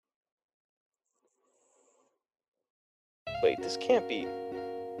Wait, this can't be...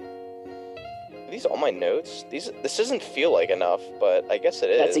 Are these all my notes? This doesn't feel like enough, but I guess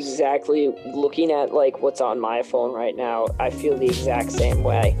it is. That's exactly, looking at like what's on my phone right now, I feel the exact same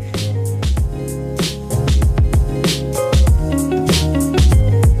way.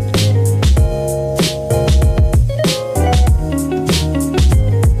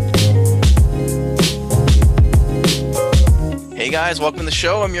 Hey guys, welcome to the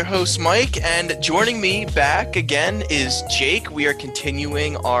show. I'm your host, Mike, and joining me back again is Jake. We are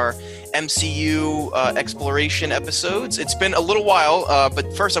continuing our MCU exploration episodes. It's been a little while,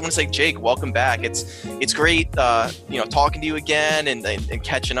 but first I want to say, Jake, welcome back. It's great, talking to you again and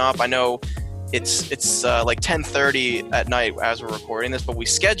catching up. I know it's like 10:30 at night as we're recording this, but we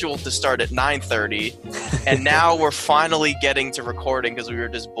scheduled to start at 9:30, and now we're finally getting to recording because we were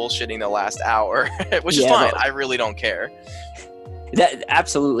just bullshitting the last hour, which is fine. I really don't care.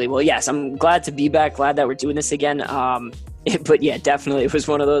 Absolutely. Well, yes, I'm glad to be back. Glad that we're doing this again. But yeah, definitely, it was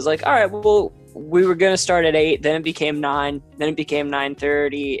one of those like, all right, well, we were gonna start at 8, then it became 9, then it became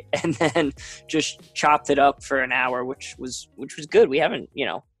 9:30, and then just chopped it up for an hour, which was good. We haven't,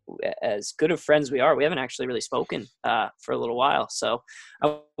 as good of friends we are, we haven't actually really spoken for a little while. So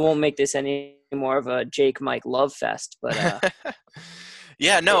I won't make this any more of a Jake Mike love fest. But but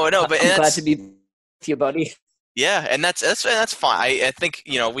I'm glad to be with you, buddy. Yeah, and that's fine. I think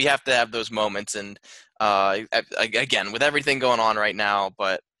we have to have those moments, and again with everything going on right now,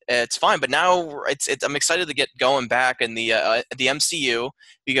 but it's fine. But now I'm excited to get going back in the MCU,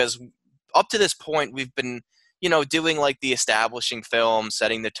 because up to this point we've been doing like the establishing film,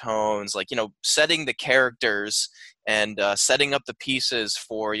 setting the tones, like setting the characters and setting up the pieces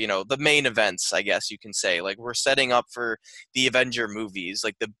for the main events, I guess you can say. Like we're setting up for the Avenger movies,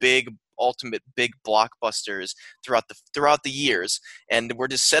 like the ultimate big blockbusters throughout the years, and we're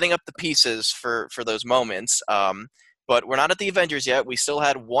just setting up the pieces for those moments. But we're not at the Avengers yet. We still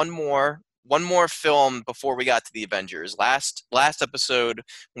had one more film before we got to the Avengers. Last episode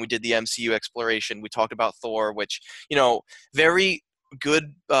when we did the MCU exploration, we talked about Thor, which very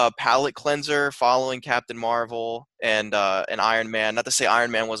good palate cleanser following Captain Marvel and Iron Man. Not to say Iron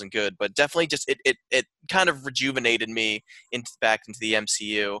Man wasn't good, but definitely just it kind of rejuvenated me back into the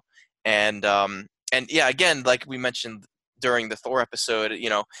MCU. And yeah, again, like we mentioned during the Thor episode,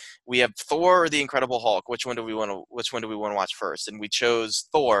 we have Thor or the Incredible Hulk. Which one do we want to watch first? And we chose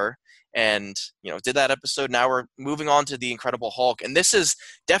Thor, and did that episode. Now we're moving on to the Incredible Hulk, and this is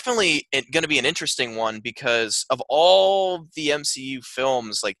definitely going to be an interesting one because of all the MCU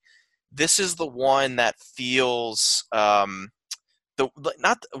films. Like this is the one that feels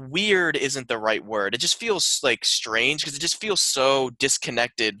not weird isn't the right word. It just feels like strange because it just feels so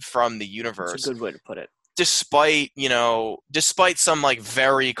disconnected from the universe. That's a good way to put it. Despite some like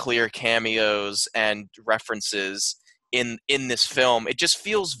very clear cameos and references in this film, it just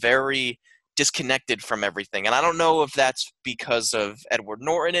feels very disconnected from everything. And I don't know if that's because of Edward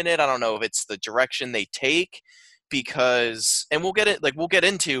Norton in it. I don't know if it's the direction they take, because, and we'll get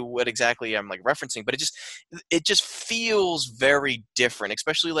into what exactly I'm like referencing, but it just feels very different,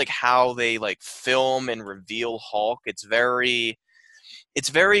 especially like how they like film and reveal Hulk. It's very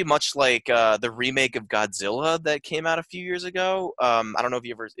much like the remake of Godzilla that came out a few years ago. I don't know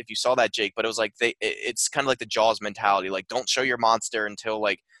if you saw that, Jake, but it was like it's kind of like the Jaws mentality. Like, don't show your monster until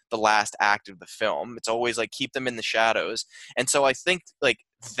like the last act of the film. It's always like keep them in the shadows. And so I think like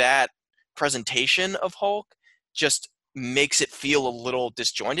that presentation of Hulk just makes it feel a little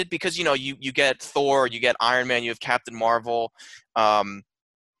disjointed because you get Thor, you get Iron Man, you have Captain Marvel,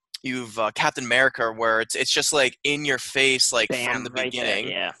 you've Captain America, where it's just like in your face, like Bam, from the right beginning.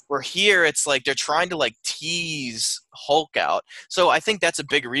 there, yeah. Where here it's like they're trying to like tease Hulk out. So I think that's a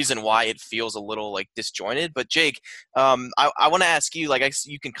big reason why it feels a little like disjointed. But Jake, I want to ask you, like,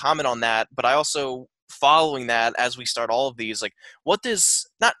 you can comment on that, but I also, following that, as we start all of these, like, what does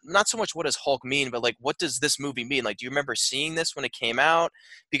not so much what does Hulk mean, but like what does this movie mean? Like, do you remember seeing this when it came out?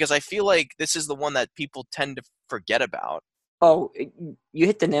 Because I feel like this is the one that people tend to forget about. Oh, you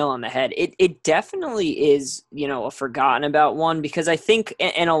hit the nail on the head. It definitely is, a forgotten about one, because I think,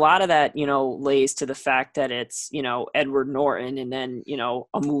 and a lot of that, lays to the fact that it's, Edward Norton, and then,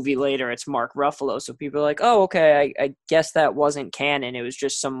 a movie later it's Mark Ruffalo. So people are like, oh, okay, I guess that wasn't canon. It was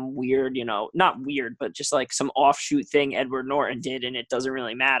just some weird, not weird, but just like some offshoot thing Edward Norton did, and it doesn't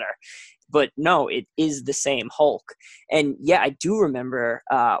really matter. But no, it is the same Hulk. And yeah, I do remember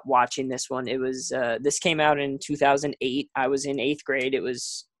watching this one. It was this came out in 2008. I was in 8th grade. It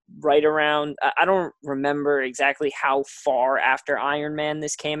was right around, I don't remember exactly how far after Iron Man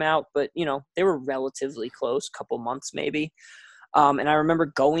this came out, but they were relatively close, couple months maybe. And I remember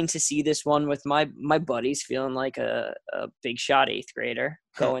going to see this one with my buddies, feeling like a big shot eighth grader,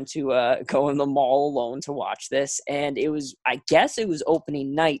 going to go in the mall alone to watch this. And it was, I guess it was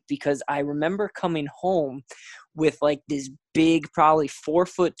opening night, because I remember coming home with like this big, probably 4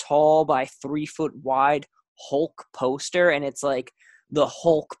 foot tall by 3 foot wide Hulk poster, and it's like the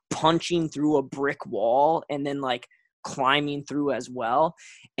Hulk punching through a brick wall and then like climbing through as well.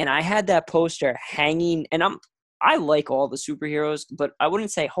 And I had that poster hanging, and I like all the superheroes, but I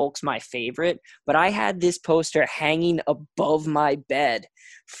wouldn't say Hulk's my favorite. But I had this poster hanging above my bed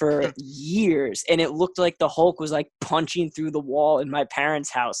for years, and it looked like the Hulk was like punching through the wall in my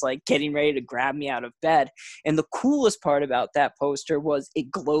parents' house, like getting ready to grab me out of bed. And the coolest part about that poster was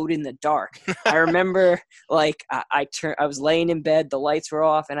it glowed in the dark. I remember like I was laying in bed, the lights were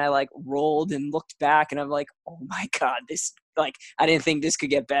off, and I like rolled and looked back, and I'm like, oh my God, this, like, I didn't think this could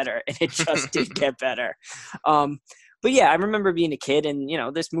get better, and it just did get better. But yeah, I remember being a kid, and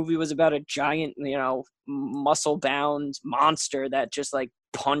this movie was about a giant, muscle bound monster that just like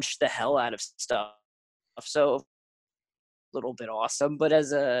punched the hell out of stuff. So a little bit awesome, but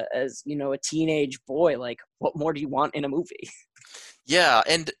as a teenage boy, like, what more do you want in a movie? Yeah,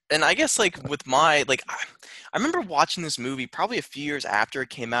 and I guess like with my like I remember watching this movie probably a few years after it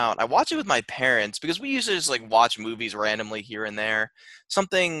came out. I watched it with my parents because we used to just like watch movies randomly here and there.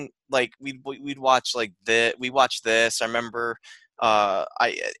 Something like we'd watch like we watched this. I remember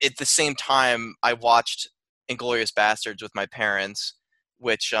I at the same time I watched Inglorious Bastards with my parents,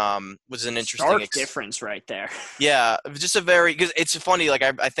 which was an interesting Stark difference right there. yeah, it was just a very, because it's funny, like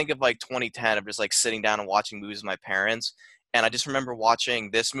I think of like 2010 of just like sitting down and watching movies with my parents, and I just remember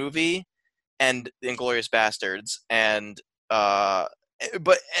watching this movie and Inglorious Bastards, and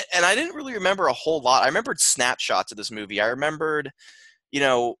but and I didn't really remember a whole lot. I remembered snapshots of this movie. I remembered, you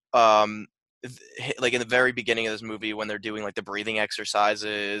know, like in the very beginning of this movie when they're doing like the breathing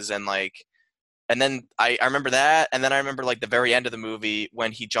exercises and like, and then I remember that, and then I remember like the very end of the movie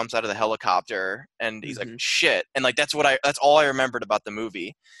when he jumps out of the helicopter and he's like Mm-hmm. shit, and like that's all I remembered about the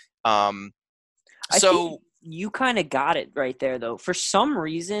movie. Um, I think so you kind of got it right there, though. For some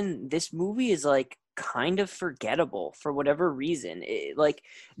reason, this movie is like kind of forgettable for whatever reason. Like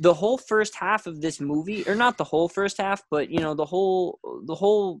the whole first half of this movie, or not the whole first half, but the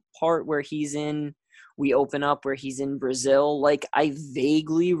whole part where we open up where he's in Brazil. Like I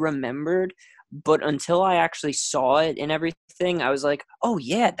vaguely remembered, but until I actually saw it and everything, I was like, oh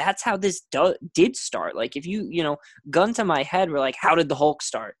yeah, that's how this did start. Like if gun to my head, were like, how did the Hulk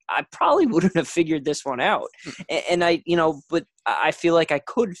start? I probably wouldn't have figured this one out. And but I feel like I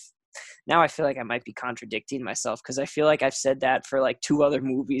could. Now I feel like I might be contradicting myself, because I feel like I've said that for like two other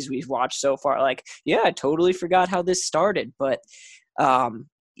movies we've watched so far. Like, yeah, I totally forgot how this started. But um,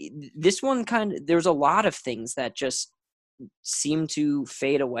 this one there's a lot of things that just seem to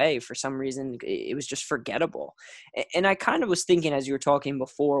fade away for some reason. It was just forgettable. And I kind of was thinking, as you were talking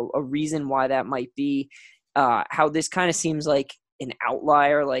before, a reason why that might be, how this kind of seems like an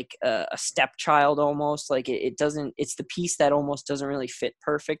outlier, like a stepchild almost. Like it doesn't, it's the piece that almost doesn't really fit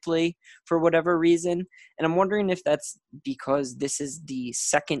perfectly for whatever reason. And I'm wondering if that's because this is the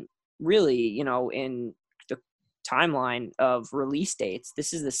second, really, in the timeline of release dates,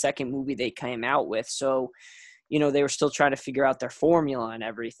 this is the second movie they came out with. So they were still trying to figure out their formula and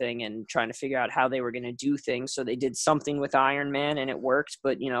everything, and trying to figure out how they were going to do things. So they did something with Iron Man and it worked,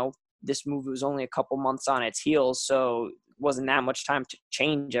 but this movie was only a couple months on its heels, so it wasn't that much time to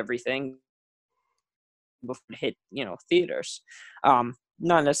change everything before it hit, theaters. Not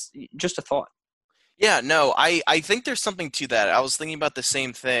necessarily, just a thought. yeah, no, I think there's something to that. I was thinking about the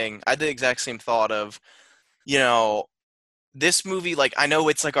same thing. I had the exact same thought of, you know, this movie, like I know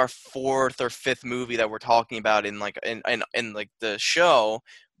it's like our fourth or fifth movie that we're talking about in like in like the show,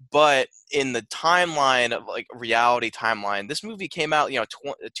 but in the timeline of like reality timeline, this movie came out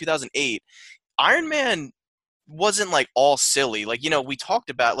 2008. Iron Man wasn't like all silly. Like we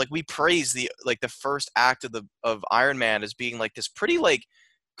talked about, like we praised the first act of Iron Man as being like this pretty like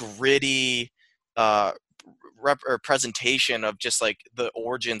gritty uh or presentation of just like the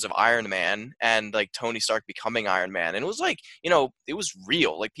origins of Iron Man and like Tony Stark becoming Iron Man. And it was like, it was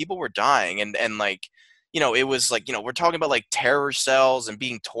real. Like people were dying, and like, it was like, we're talking about like terror cells and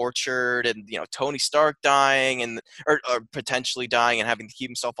being tortured, and Tony Stark dying and or potentially dying and having to keep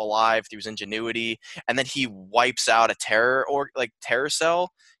himself alive through his ingenuity. And then he wipes out a terror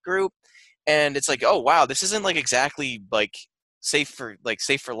cell group. And it's like, oh wow, this isn't like exactly like safe for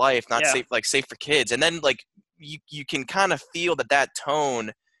life, not Yeah. safe for kids. And then like you can kind of feel that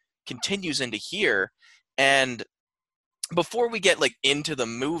tone continues into here. And before we get like into the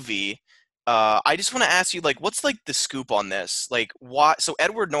movie, I just want to ask you, like, what's like the scoop on this? Like, why? So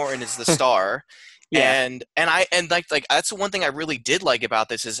Edward Norton is the star, Yeah, and like that's the one thing I really did like about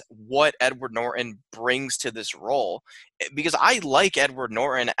this is what Edward Norton brings to this role, because I like Edward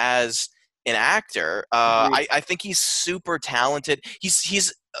Norton as an actor. agreed. I think he's super talented.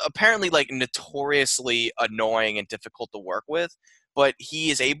 He's apparently like notoriously annoying and difficult to work with, but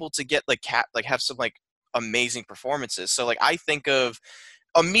he is able to get like have some like amazing performances. So like I think of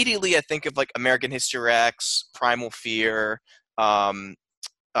immediately I think of like American History X, Primal Fear, um,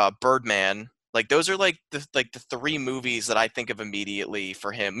 Birdman. Like those are like the three movies that I think of immediately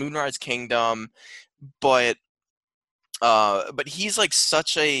for him. Moonrise Kingdom, but but he's like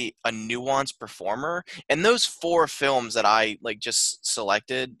such a nuanced performer, and those four films that I like just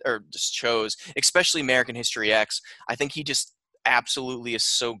selected or just chose, especially American History X, I think he just absolutely is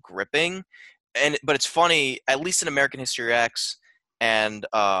so gripping. And but it's funny, at least in American History X and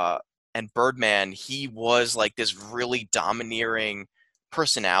Birdman, he was like this really domineering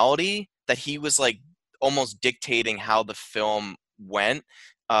personality that he was like almost dictating how the film went.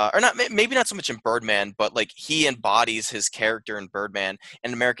 Or not, maybe not so much in Birdman, but like he embodies his character in Birdman.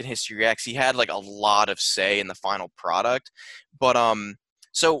 And American History X, he had like a lot of say in the final product. But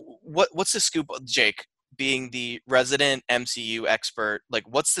so what's the scoop, Jake? Being the resident MCU expert, like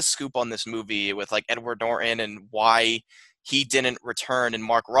what's the scoop on this movie with like Edward Norton and why he didn't return and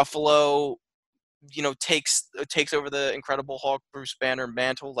Mark Ruffalo, takes over the Incredible Hulk Bruce Banner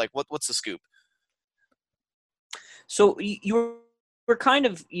mantle? Like what's the scoop? So you were kind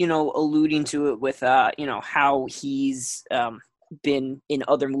of, alluding to it with, how he's been in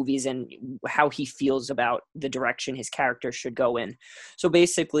other movies and how he feels about the direction his character should go in. So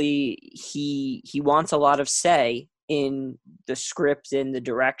basically, he wants a lot of say in the script and the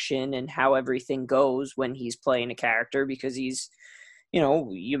direction and how everything goes when he's playing a character, because he's,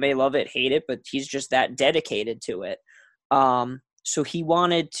 you may love it, hate it, but he's just that dedicated to it. So he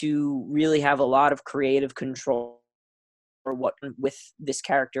wanted to really have a lot of creative control or what with this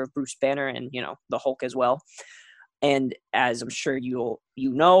character of Bruce Banner and the Hulk as well. And as I'm sure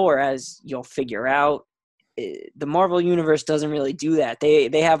or as you'll figure out, the Marvel universe doesn't really do that.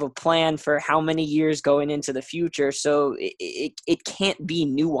 They have a plan for how many years going into the future, so it can't be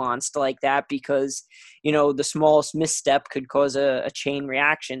nuanced like that, because the smallest misstep could cause a chain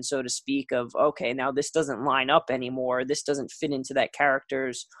reaction, so to speak, of okay, now this doesn't line up anymore. This doesn't fit into that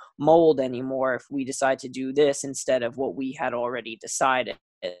character's mold anymore if we decide to do this instead of what we had already decided.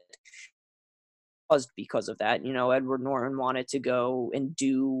 Because of that, Edward Norton wanted to go and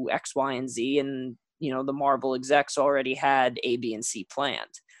do X, Y, and Z, and the Marvel execs already had A, B, and C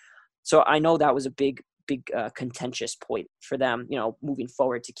planned. So I know that was a big contentious point for them, moving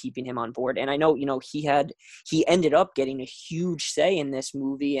forward to keeping him on board. And I know, he ended up getting a huge say in this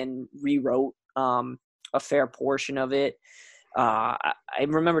movie and rewrote a fair portion of it. I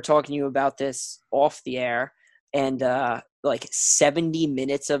remember talking to you about this off the air, and like 70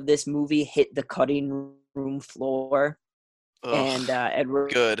 minutes of this movie hit the cutting room floor, Ugh, and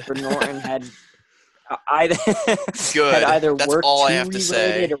Edward good. Norton had either had Good. either That's worked all I to have to rewrite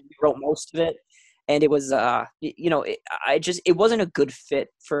it say. or rewrote most of it, and it was it wasn't a good fit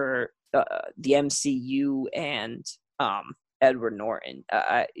for the MCU and Edward Norton.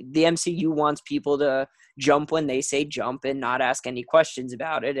 The MCU wants people to jump when they say jump and not ask any questions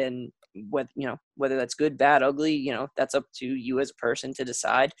about it, and whether that's good, bad, ugly, that's up to you as a person to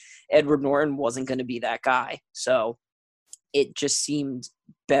decide. Edward Norton wasn't going to be that guy, so it just seemed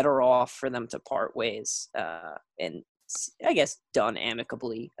better off for them to part ways, and I guess done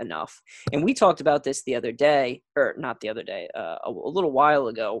amicably enough. And we talked about this the other day, or not the other day, a little while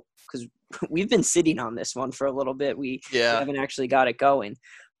ago, because we've been sitting on this one for a little bit. We Yeah. haven't actually got it going,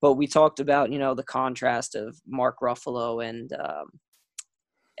 but we talked about the contrast of Mark Ruffalo and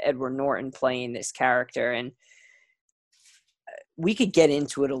Edward Norton playing this character, and we could get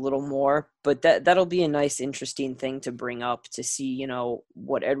into it a little more, but that'll be a nice, interesting thing to bring up to see,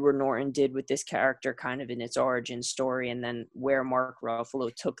 what Edward Norton did with this character kind of in its origin story, and then where Mark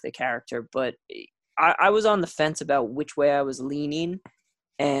Ruffalo took the character. But I was on the fence about which way I was leaning,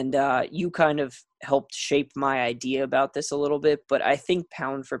 and you kind of helped shape my idea about this a little bit. But I think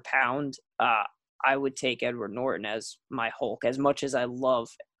pound for pound, I would take Edward Norton as my Hulk. As much as I love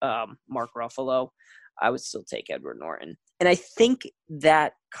Mark Ruffalo, I would still take Edward Norton. And I think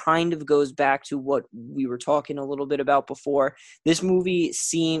that kind of goes back to what we were talking a little bit about before. This movie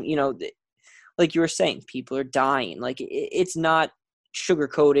seemed, like you were saying, people are dying. Like it's not sugar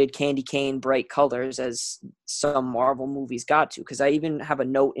coated candy cane bright colors as some Marvel movies got to. Because I even have a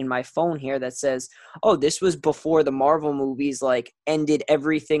note in my phone here that says, oh, this was before the Marvel movies like ended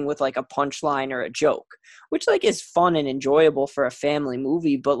everything with like a punchline or a joke, which like is fun and enjoyable for a family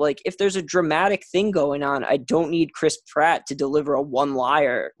movie. But like if there's a dramatic thing going on, I don't need Chris Pratt to deliver a one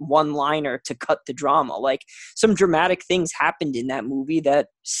liner to cut the drama. Like some dramatic things happened in that movie that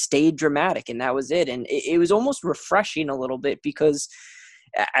stayed dramatic, and that was it. And it was almost refreshing a little bit because,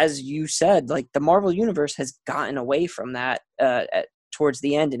 as you said, like the Marvel universe has gotten away from that towards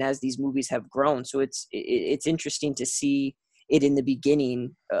the end, and as these movies have grown, so it's interesting to see it in the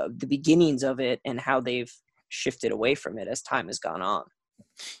beginning, the beginnings of it, and how they've shifted away from it as time has gone on.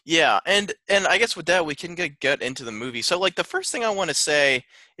 Yeah, and I guess with that we can get into the movie. So like the first thing I want to say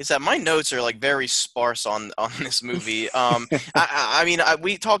is that my notes are like very sparse on this movie. I mean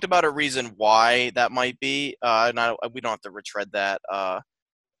we talked about a reason why that might be, and we don't have to retread that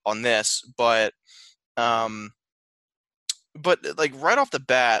on this, um, but like right off the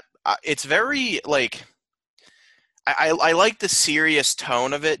bat, it's very like I like the serious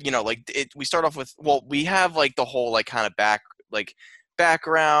tone of it. You know, like we start off with, well, we have like the whole like kind of like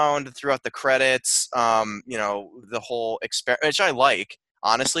background throughout the credits. You know, the whole experiment, which I like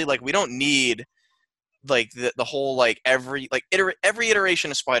honestly. Like we don't need like the whole like every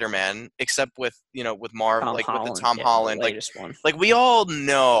iteration of Spider-Man except with, you know, with Marv, Tom like with the Holland, Tom yeah, the Holland, latest one, like we all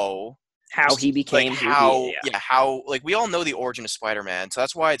know how he like became who he, how, yeah. yeah, how, like we all know the origin of Spider-Man, so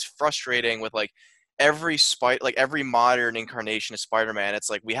that's why it's frustrating with like every modern incarnation of Spider-Man. It's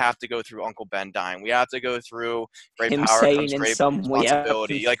like we have to go through Uncle Ben dying, we have to go through great Him power saying comes in great some way, yeah,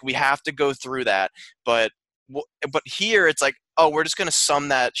 responsibility, like we have to go through that. But but here it's like, oh, we're just gonna sum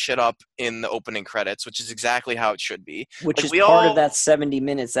that shit up in the opening credits, which is exactly how it should be. which Like is we part of all, that 70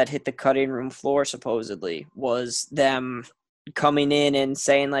 minutes that hit the cutting room floor supposedly, was them coming in and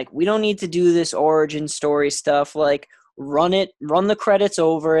saying like, we don't need to do this origin story stuff, like run the credits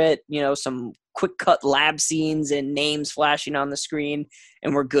over it, you know, some quick cut lab scenes and names flashing on the screen,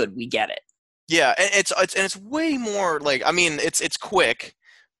 and we're good, we get it. yeah, and it's way more like, I mean, it's quick,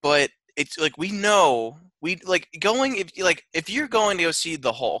 but it's like we know we like going, if you're going to go see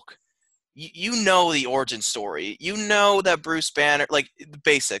the Hulk, you know the origin story. You know that Bruce Banner, like the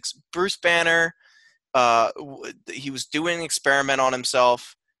basics. Bruce Banner, he was doing an experiment on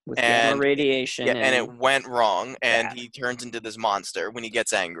himself, With gamma and yeah, radiation and it and went wrong, and bad. he turns into this monster when he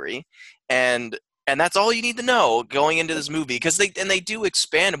gets angry, and that's all you need to know going into this movie, because they do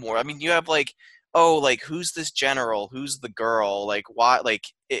expand more. I mean, you have like, oh, like who's this general, who's the girl, like why, like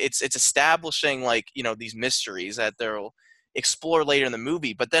it's establishing like, you know, these mysteries that they'll explore later in the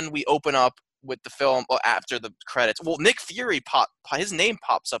movie. But then we open up with the film, well, after the credits. Well, Nick Fury his name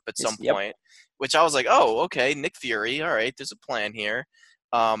pops up at some Yep. point, which I was like, oh, okay, Nick Fury, all right, there's a plan here.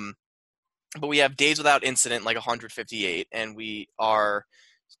 Um, but we have Days Without Incident, like 158, and we are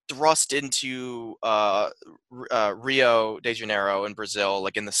thrust into Rio de Janeiro in Brazil,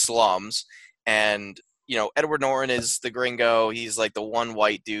 like in the slums. And, you know, Edward Norton is the gringo. He's like the one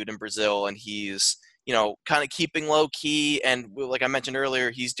white dude in Brazil, and he's, you know, kind of keeping low key. And like I mentioned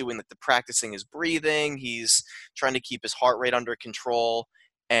earlier, he's doing like the practicing his breathing. He's trying to keep his heart rate under control.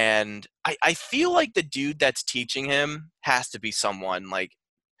 And I feel like the dude that's teaching him has to be someone like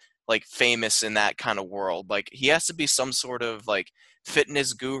famous in that kind of world. Like he has to be some sort of like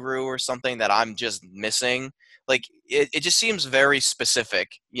fitness guru or something that I'm just missing. Like it just seems very specific,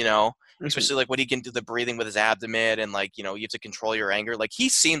 you know, Mhm. especially like what he can do, the breathing with his abdomen, and like, you know, you have to control your anger. Like he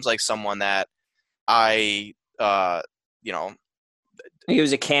seems like someone that I you know, It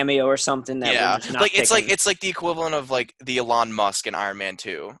was a cameo or something that we're yeah, just not like picking. it's like the equivalent of like the Elon Musk in Iron Man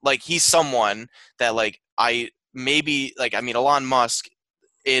 2. Like he's someone that like I maybe like, I mean, Elon Musk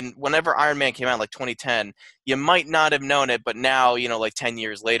in whenever Iron Man came out, like 2010, you might not have known it, but now, you know, like 10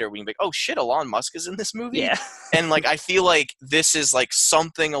 years later, we can be like, oh shit, Elon Musk is in this movie. Yeah. And like, I feel like this is like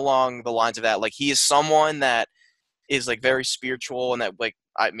something along the lines of that. Like, he is someone that is like very spiritual, and that like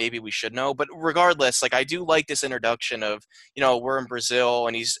maybe we should know. But regardless, like I do like this introduction of, you know, we're in Brazil,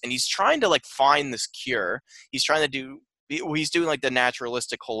 and he's trying to like find this cure. He's trying to he's doing like the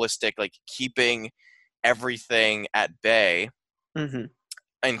naturalistic, holistic, like keeping everything at bay Hmm.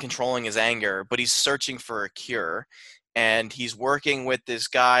 and controlling his anger, but he's searching for a cure. And he's working with this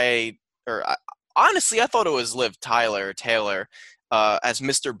guy, or honestly, I thought it was Liv Taylor, as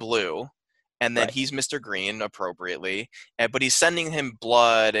Mr. Blue, and then Right. he's Mr. Green appropriately. But he's sending him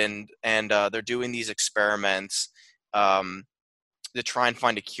blood, and they're doing these experiments um, to try and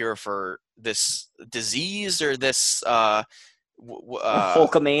find a cure for this disease, or this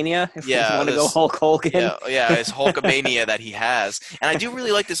Hulkamania, if we yeah, want to go Hulk Hogan. his Hulkamania that he has. And I do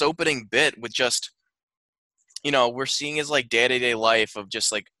really like this opening bit with just, we're seeing his like day-to-day life of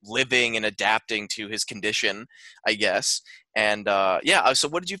just like living and adapting to his condition, I guess. And so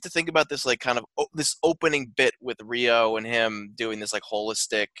what did you have to think about this like kind of this opening bit with Rio and him doing this like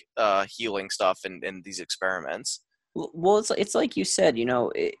holistic healing stuff and these experiments? Well, it's like you said,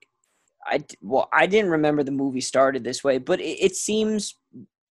 I didn't remember the movie started this way, but it seems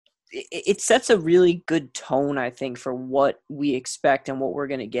it sets a really good tone, I think, for what we expect and what we're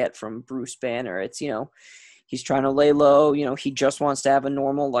going to get from Bruce Banner. It's, he's trying to lay low. He just wants to have a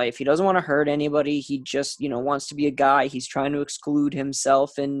normal life. He doesn't want to hurt anybody. He just, wants to be a guy. He's trying to exclude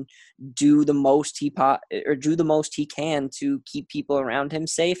himself and do the most do the most he can to keep people around him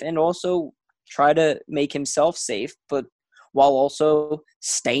safe, and also try to make himself safe, but while also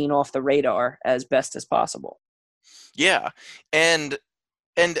staying off the radar as best as possible. Yeah, and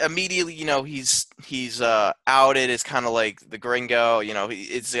immediately, he's outed as kind of like the gringo.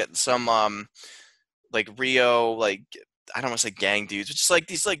 It's got some like Rio, like I don't want to say gang dudes, but just like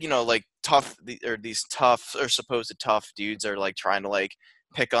these like like tough or these tough or supposed tough dudes are like trying to like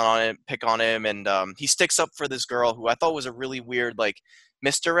pick on him, and he sticks up for this girl who I thought was a really weird like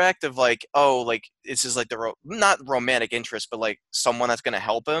misdirect of like, oh, like this is like not romantic interest, but like someone that's gonna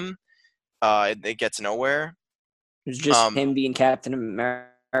help him. It gets nowhere. It's just Um, him being Captain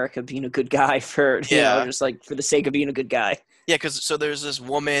America, being a good guy for, yeah, just like for the sake of being a good guy. Yeah, because so there's this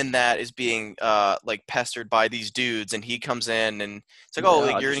woman that is being like pestered by these dudes, and he comes in and it's like, oh,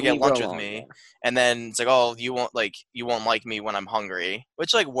 like you're Just gonna get leave her lunch with alone. me, and then it's like, oh, you won't like me when I'm hungry,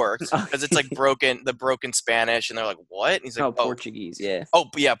 which like worked Yeah. because it's like the broken Spanish, and they're like, what? And he's like, Oh, oh, Portuguese. Yeah.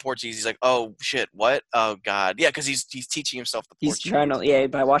 yeah, Portuguese. He's like, oh shit, what? Oh god, yeah, because he's teaching himself the He's trying Portuguese to, yeah,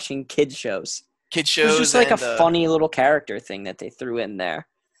 by watching kids shows. kid It was shows just like a and funny little character thing that they threw in there.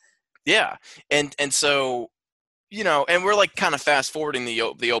 yeah, and so and we're like kind of fast forwarding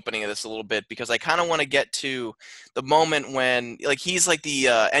the opening of this a little bit because I kind of want to get to the moment when like he's like the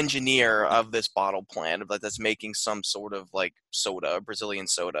engineer of this bottle plant that's making some sort of like soda, Brazilian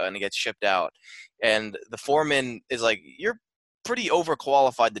soda, and it gets shipped out, and the foreman is like, "You're pretty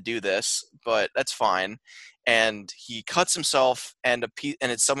overqualified to do this, but that's fine." And he cuts himself, and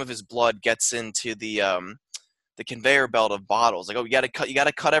some of his blood gets into the conveyor belt of bottles. Like, oh, you got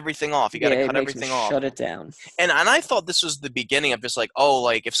to cut everything off. You got to Yeah, it cut makes him everything off. shut it down. And I thought this was the beginning of just like, oh,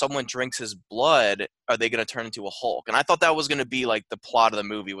 like if someone drinks his blood, are they going to turn into a Hulk? And I thought that was going to be like the plot of the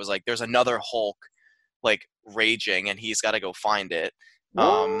movie was like, there's another Hulk like raging, and he's got to go find it.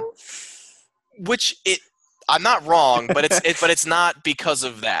 Um, Well, which I'm not wrong, but it's not because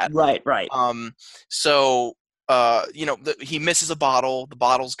of that. right, right. Um, so he misses a bottle. The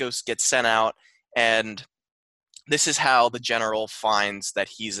bottles get sent out, and this is how the general finds that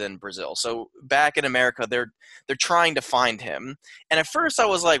he's in Brazil. So back in America, they're trying to find him. And at first I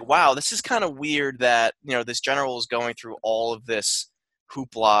was like, wow, this is kind of weird that, this general is going through all of this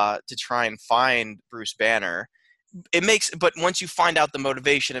hoopla to try and find Bruce Banner. But once you find out the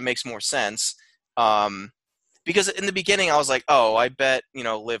motivation, it makes more sense. Because in the beginning I was like, oh, I bet,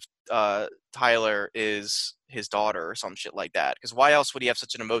 Liv Tyler is his daughter or some shit like that. Because why else would he have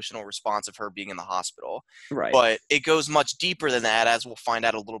such an emotional response of her being in the hospital? Right. But it goes much deeper than that, as we'll find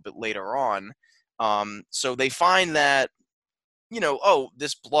out a little bit later on. So they find that, oh,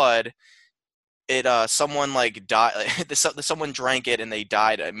 this blood, someone like died. Someone drank it and they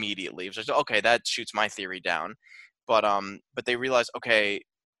died immediately. It was like, okay, that shoots my theory down. But they realize, okay,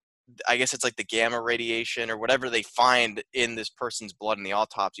 I guess it's like the gamma radiation or whatever they find in this person's blood in the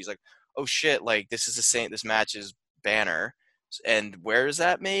autopsy. He's like, oh shit, like this is the same. This matches Banner. And where is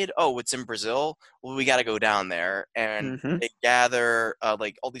that made? Oh, it's in Brazil. Well, we got to go down there. And Mm-hmm. they gather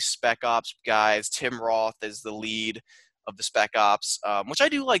like all these Spec Ops guys. Tim Roth is the lead of the Spec Ops, which I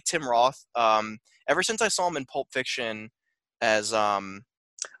do like Tim Roth. Ever since I saw him in Pulp Fiction as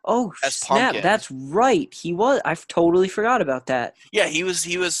Oh snap! Pumpkin. That's right. He was. I totally forgot about that. Yeah, he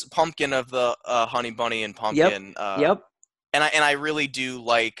was Pumpkin of the Honey Bunny and Yep. Pumpkin. Yep. And I really do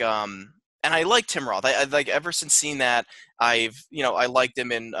like and I like Tim Roth. I like ever since seeing that I liked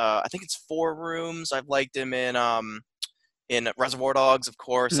him in I think it's Four Rooms. I've liked him in Reservoir Dogs, of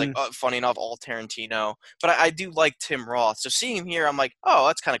course. Like Mm. funny enough, all Tarantino. But I do like Tim Roth. So seeing him here, I'm like, oh,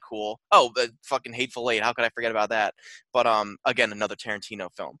 that's kind of cool. Oh, fucking Hateful Eight. How could I forget about that? But again, another Tarantino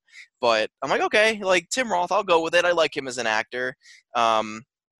film. But I'm like, okay, like Tim Roth, I'll go with it. I like him as an actor.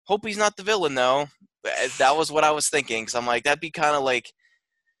 Hope he's not the villain though. That was what I was thinking. Because I'm like, that'd be kind of like,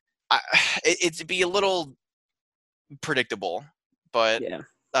 it'd be a little predictable. But Yeah.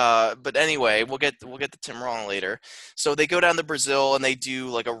 but anyway, we'll get to Tim Ron later. So they go down to Brazil and they do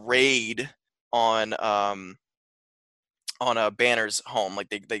like a raid on Banner's home. Like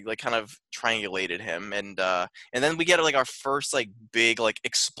they like kind of triangulated him, and then we get like our first like big like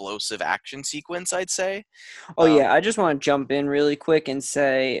explosive action sequence, I'd say. Oh yeah, I just want to jump in really quick and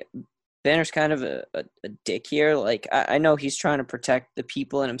say Banner's kind of a dick here. Like I know he's trying to protect the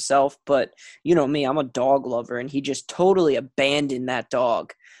people and himself, but you know me, I'm a dog lover, and he just totally abandoned that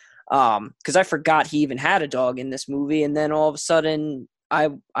dog. Because I forgot he even had a dog in this movie, and then all of a sudden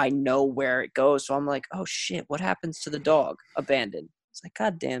I know where it goes, so I'm like, oh shit, what happens to the dog? Abandoned. It's like,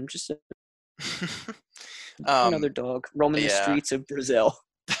 god damn, just um, another dog roaming the yeah. streets of Brazil.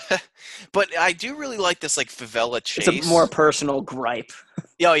 But I do really like this like favela It's a more chase. personal gripe.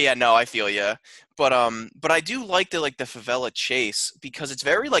 Oh yeah, no, I feel you. But I do like the favela chase because it's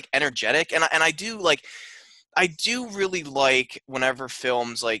very like energetic, and I do really like whenever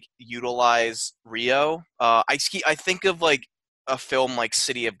films like utilize Rio. I think of like a film like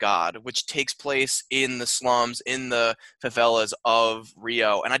City of God, which takes place in the slums, in the favelas of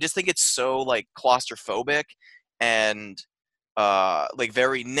Rio, and I just think it's so like claustrophobic and like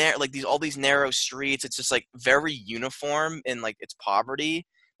very narrow, like these all these narrow streets. It's just like very uniform in like its poverty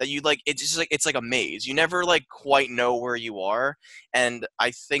that you like. It's just like it's like a maze. You never like quite know where you are, and I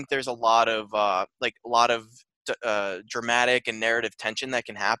think there's a lot of dramatic and narrative tension that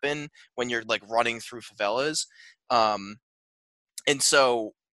can happen when you're like running through favelas. Um, and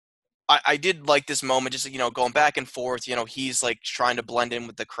so I did like this moment, just going back and forth. He's like trying to blend in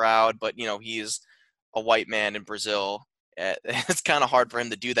with the crowd, but he's a white man in Brazil. It's kind of hard for him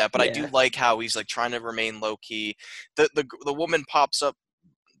to do that, but I do Yeah. like how he's like trying to remain low key. The woman pops up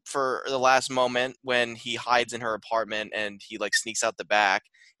for the last moment when he hides in her apartment and he like sneaks out the back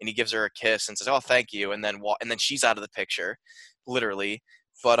and he gives her a kiss and says, "Oh, thank you," and then she's out of the picture, literally.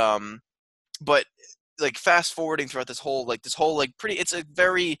 But but like fast forwarding throughout this whole like pretty, it's a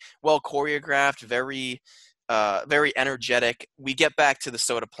very well choreographed, very energetic. We get back to the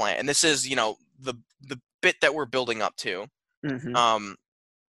soda plant, and this is the bit that we're building up to. Hmm. Um,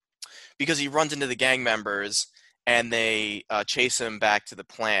 because he runs into the gang members and they chase him back to the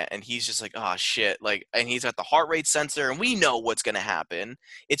plant, and he's just like, oh shit, like, and he's got the heart rate sensor and we know what's going to happen.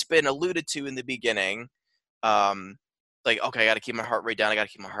 It's been alluded to in the beginning. um like, okay, I got to keep my heart rate down, I got to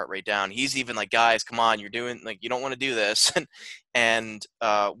keep my heart rate down. He's even like, guys, come on, you're doing, like, you don't want to do this. And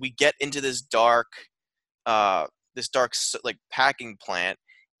we get into uh like packing plant,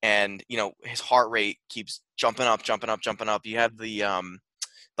 and his heart rate keeps jumping up, jumping up, jumping up. You have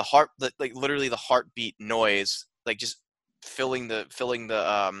like literally the heartbeat noise, like just filling the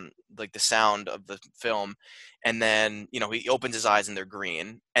like the sound of the film. And then he opens his eyes and they're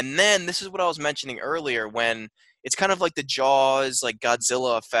green. And then this is what I was mentioning earlier, when it's kind of like the Jaws, like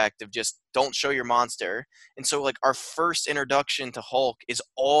Godzilla effect of just don't show your monster. And so like our first introduction to Hulk is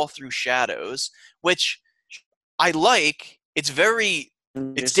all through shadows, which I like.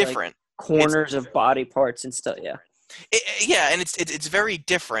 And It's just like different. It's corners of body parts and stuff. Yeah. yeah, and it's very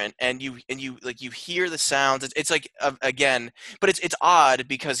different, and you like, you hear the sounds. It's like, again, but it's odd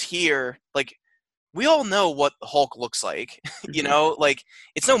because here, like, we all know what Hulk looks like. Hmm. Like,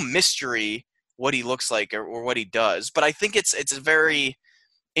 it's no mystery what he looks like, or what he does. But I think it's very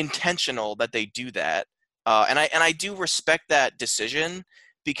intentional that they do that, and I do respect that decision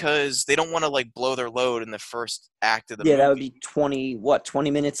because they don't want to like blow their load in the first act of the Yeah, that would movie. be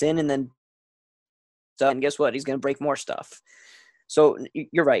 20 minutes in, and then stuff. And guess what? He's going to break more stuff. So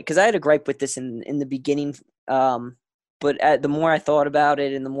you're right, because I had a gripe with this in the beginning. But the more I thought about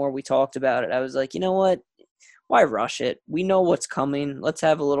it and the more we talked about it, I was like, you know what? Why rush it? We know what's coming. Let's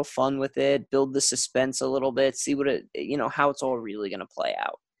have a little fun with it, build the suspense a little bit, see what how it's all really going to play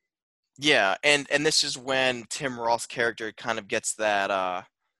out. Yeah, and this is when Tim Roth's character kind of gets that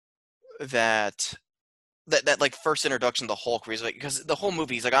that like first introduction to Hulk, where he's like, because the whole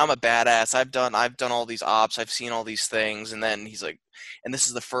movie he's like, I'm a badass. I've done all these ops. I've seen all these things, and then he's like, and this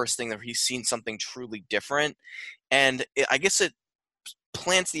is the first thing that he's seen something truly different, and I guess it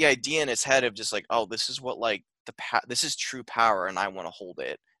plants the idea in his head of just like, oh, this is what like this is true power, and I want to hold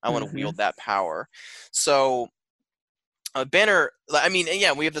it. I want to Hmm. wield that power. So Banner, I mean,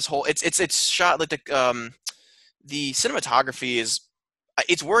 yeah, we have this whole. It's shot like the cinematography is,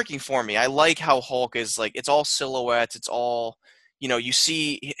 it's working for me. I like how Hulk is like, it's all silhouettes. It's all, you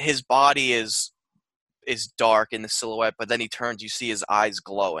see his body is dark in the silhouette, but then he turns, you see his eyes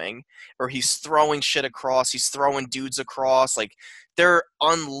glowing, or he's throwing shit across. He's throwing dudes across. Like, they're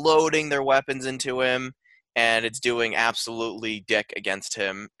unloading their weapons into him, and it's doing absolutely dick against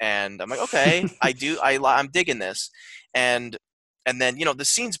him. And I'm like, okay, I'm digging this. And and then the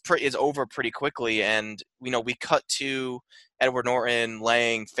scene's is over pretty quickly, and we cut to Edward Norton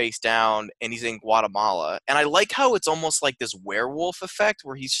laying face down, and he's in Guatemala, and I like how it's almost like this werewolf effect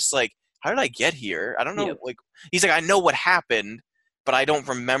where he's just like, how did I get here? I don't know. Yep. Like, he's like, I know what happened, but I don't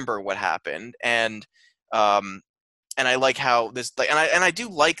remember what happened, um, and I like how this, like, and I do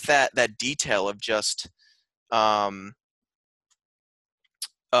like that detail um,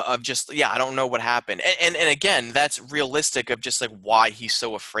 of just, yeah, I don't know what happened, and again, that's realistic of just like why he's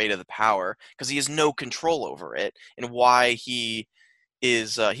so afraid of the power, because he has no control over it, and why he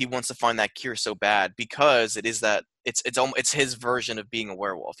wants to find that cure so bad, because it is that it's his version of being a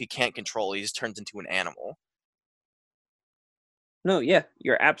werewolf. He can't control it. He just turns into an animal. No, yeah,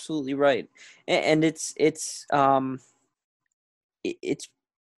 you're absolutely right. And it's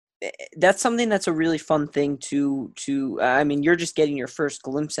that's something that's a really fun thing to I mean, you're just getting your first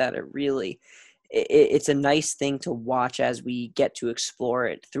glimpse at it, really. It's a nice thing to watch as we get to explore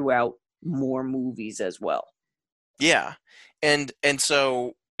it throughout more movies as well. Yeah, and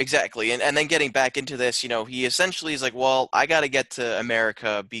so exactly, and then getting back into this, he essentially is like, well, I got to get to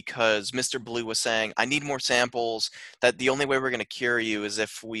America because Mr. Blue was saying I need more samples. That the only way we're going to cure you is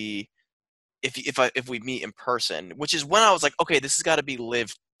if we meet in person. Which is when I was like, okay, this has got to be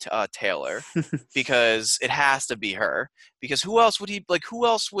Liv Taylor, because it has to be her. Because who else would he like? Who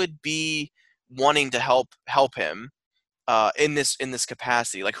else would be wanting to help him in this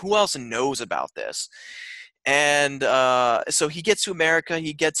capacity? Like, who else knows about this? And so he gets to America.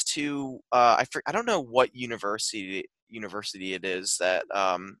 He gets to I don't know what university it is that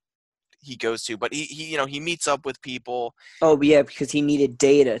he goes to, but he meets up with people. Oh, yeah, because he needed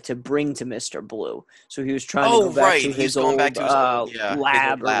data to bring to Mr. Blue. So he was trying to go Oh, back right, to he's his going back old to his old, yeah, his old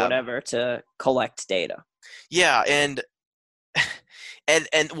lab or lab. whatever to collect data. Yeah, and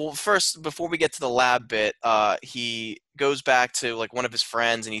well, first before we get to the lab bit, he goes back to like one of his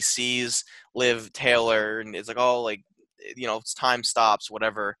friends, and he sees Liv Taylor, and it's like, oh, like, it's time stops,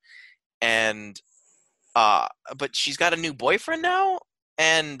 whatever, and uh, but she's got a new boyfriend now,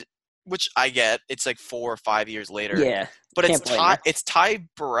 and which I get. It's like 4 or 5 years later, Yeah, but can't blame her. It's Ty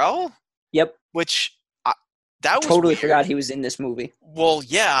Burrell, Yep, which I, that was totally weird. forgot he was in this movie. Well,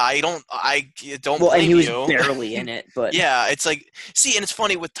 yeah, I don't Well, and blame he was you. barely in it, but Yeah, it's like, see, and it's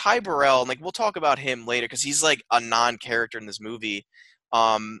funny with Ty Burrell, and like we'll talk about him later because he's like a non-character in this movie.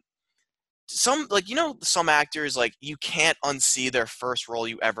 Um, some like some actors, like, you can't unsee their first role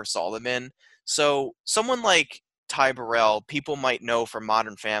you ever saw them in. So someone like Ty Burrell, people might know from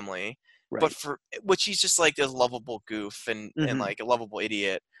Modern Family, but right. for which he's just like this lovable goof and Hmm. like a lovable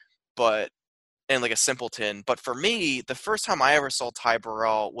idiot, but and like a simpleton. But for me, the first time I ever saw Ty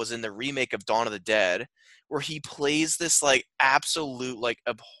Burrell was in the remake of Dawn of the Dead, where he plays this like absolute like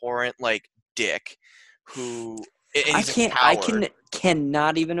abhorrent like dick who and I he's a can't. I coward.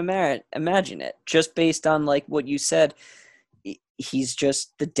 cannot even imagine it. Just based on like what you said, he's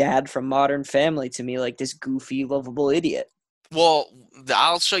just the dad from Modern Family to me, like this goofy, lovable idiot. Well,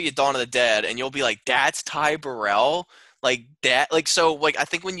 I'll show you Dawn of the Dead, and you'll be like, "That's Ty Burrell." Like that, like, so, like, I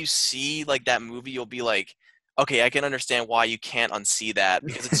think when you see like that movie, you'll be like, "Okay, I can understand why you can't unsee that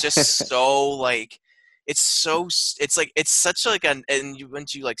because it's just so like, it's like it's such like an and you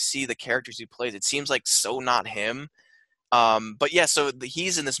once you like see the characters he plays, it seems like so not him." But yeah, so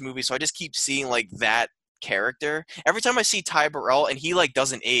he's in this movie, so I just keep seeing like that character every time I see Ty Burrell, and he like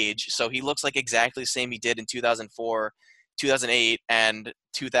doesn't age, so he looks like exactly the same he did in 2004, 2008, and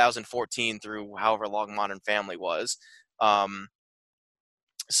 2014 through however long Modern Family was. Um,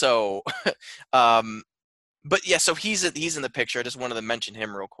 so, um, but yeah, so he's in the picture. I just wanted to mention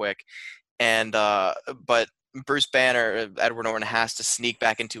him real quick, and but Bruce Banner, Edward Norton, has to sneak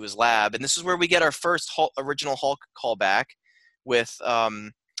back into his lab, and this is where we get our first original Hulk callback with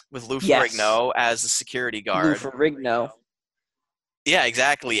Lou Yes, Ferrigno as the security Lou guard. Ferrigno, Yeah,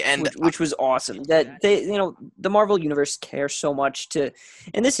 exactly, and which was awesome. That they, the Marvel universe cares so much to,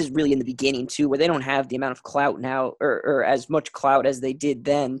 and this is really in the beginning too, where they don't have the amount of clout now, or as much clout as they did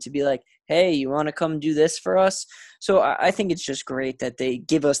then, to be like, hey, you want to come do this for us? So I think it's just great that they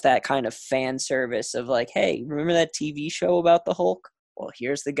give us that kind of fan service of like, hey, remember that TV show about the Hulk? Well,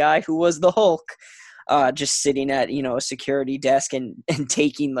 here's the guy who was the Hulk. Just sitting at a security desk and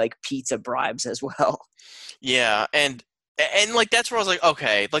taking like pizza bribes as well. yeah, and like that's where I was like,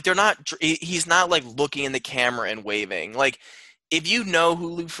 okay, like they're not. He's not like looking in the camera and waving. Like, if you know who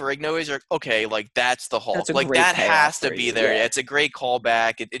Lou Ferrigno is, you're okay. Like, that's the That's Hulk. a Like, great that payoff has to for be you. there. Yeah. It's a great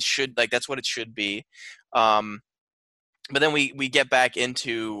callback. It should, like, that's what it should be. Um, but then we get back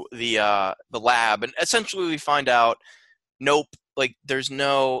into the lab, and essentially we find out, nope, like there's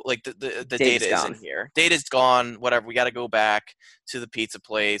no like the Data's data gone. isn't here. Data's gone. Whatever. We got to go back to the pizza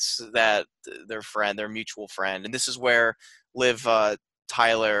place that their mutual friend, and this is where Liv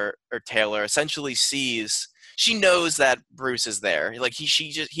Taylor essentially sees. She knows that Bruce is there. Like she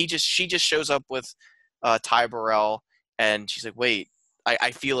just shows up with Ty Burrell, and she's like, wait.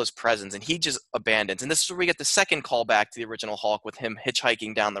 I feel his presence, and he just abandons. And this is where we get the second callback to the original Hulk with him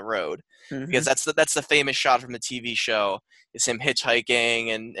hitchhiking down the road, because Mm-hmm. that's the famous shot from the TV show is him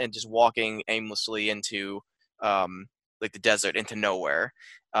hitchhiking and just walking aimlessly into like the desert into nowhere.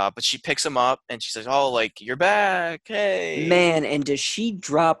 But she picks him up and she says, "Oh, like you're back, hey." Man, and does she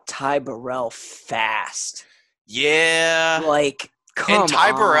drop Ty Burrell fast? Yeah. Like, And come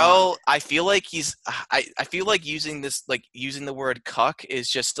Ty on. Burrell, I feel like I feel like using the word cuck is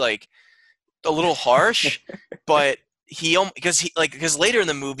just like a little harsh, but because later in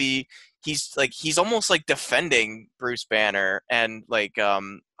the movie he's almost like defending Bruce Banner and like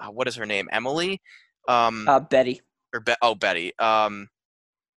what is her name, Emily, Betty. Betty,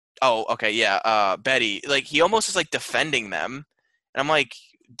 oh okay, yeah, Betty, like he almost is like defending them, and I'm like,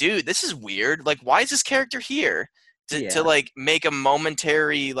 dude, this is weird. Like, why is this character here to Yeah. like make a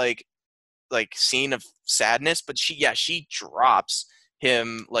momentary like scene of sadness? But she drops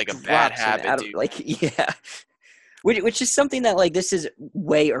him like a bad Drops him habit, out of dude. like yeah. Which is something that like this is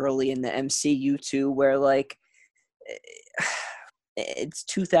way early in the MCU too, where like it's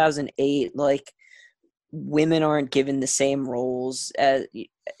 2008, like women aren't given the same roles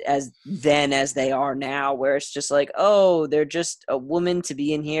as then as they are now, where it's just like, oh, they're just a woman to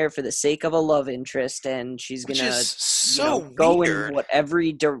be in here for the sake of a love interest, and she's Which is gonna, so go in weird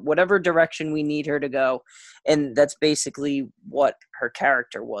whatever direction we need her to go, and that's basically what her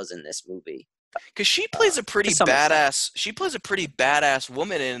character was in this movie, because to some extent. she plays a pretty badass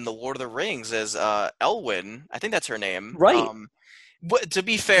woman in the Lord of the Rings as Elwyn. I think that's her name. Right. To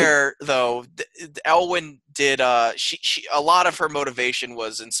be But fair though, Elwyn did she a lot of her motivation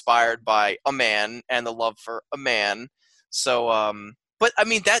was inspired by a man and the love for a man. So but I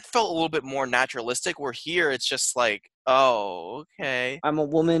mean that felt a little bit more naturalistic, where here it's just like, oh, okay. I'm a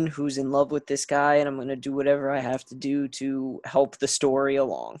woman who's in love with this guy, and I'm gonna do whatever I have to do to help the story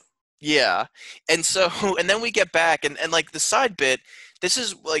along. Yeah. And so and then we get back, and like the side bit, this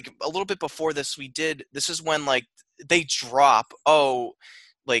is like a little bit before this is when like they drop, oh,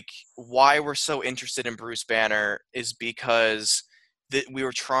 like why we're so interested in Bruce Banner is because we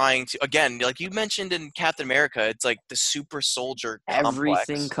were trying to, again, like you mentioned in Captain America, it's like the super soldier Everything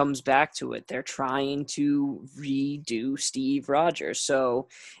complex. comes back to it. They're trying to redo Steve Rogers. So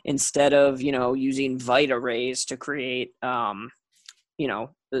instead of, using Vita rays to create,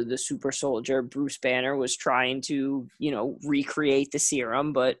 the super soldier, Bruce Banner was trying to, recreate the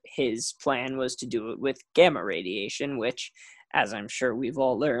serum, but his plan was to do it with gamma radiation, which, as I'm sure we've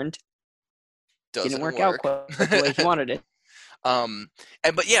all learned, didn't Doesn't work out work. quite the way he wanted it. um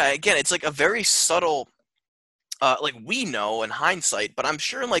and but yeah, again, it's like a very subtle, like we know in hindsight, but I'm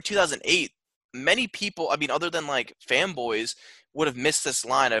sure in like 2008, many people, I mean, other than like fanboys, would have missed this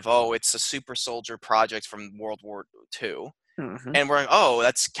line of, oh, it's a super soldier project from World War II. Hmm. And we're like, oh,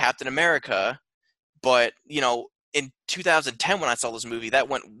 that's Captain America. But, in 2010, when I saw this movie, that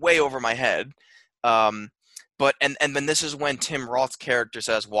went way over my head. Um, and then this is when Tim Roth's character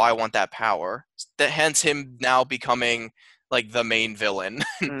says, well, I want that power. That hence him now becoming like the main villain.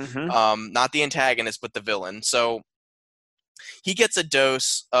 Hmm. Not the antagonist, but the villain. So he gets a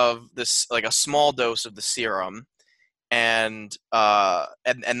dose of this, like a small dose of the serum, and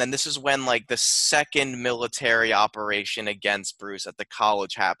then this is when like the second military operation against Bruce at the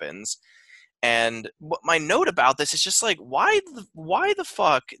college happens. And what my note about this is just like, why the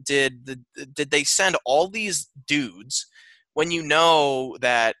fuck did they send all these dudes when you know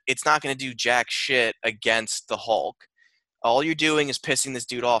that it's not going to do jack shit against the Hulk? All you're doing is pissing this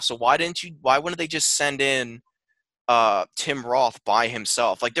dude off. So why wouldn't they just send in Tim Roth by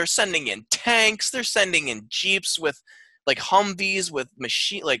himself? Like they're sending in tanks, they're sending in jeeps with like Humvees with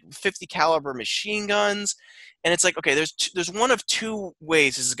machine like 50 caliber machine guns, and it's like, okay, there's one of two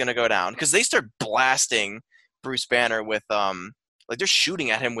ways this is gonna go down, because they start blasting Bruce Banner with like they're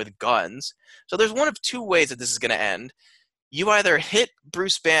shooting at him with guns. So there's one of two ways that this is gonna end. You either hit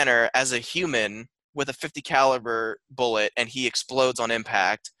Bruce Banner as a human with a 50 caliber bullet and he explodes on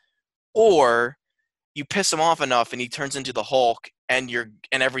impact, or you piss him off enough and he turns into the Hulk and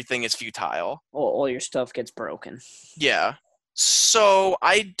everything is futile. All your stuff gets broken. Yeah. So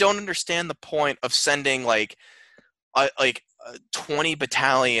I don't understand the point of sending like 20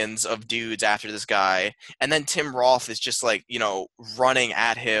 battalions of dudes after this guy, and then Tim Roth is just like, running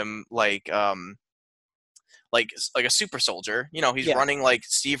at him like a super soldier. You know, he's Yeah. running like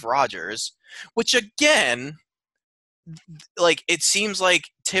Steve Rogers, which again, like it seems like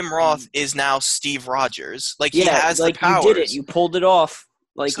Tim Roth is now Steve Rogers. Like he Yeah, has the like you did it. powers. You pulled it off.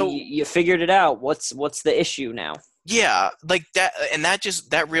 Like So you figured it out. What's the issue now? yeah, like that, and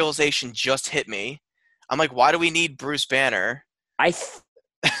that realization just hit me. I'm like, why do we need Bruce Banner? I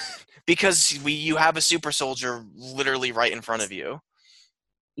th- Because you have a super soldier literally right in front of you.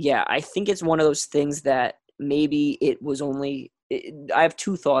 yeah, I think it's one of those things that maybe it was only. I have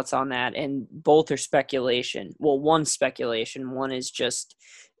two thoughts on that, and both are speculation. Well, one speculation, one is just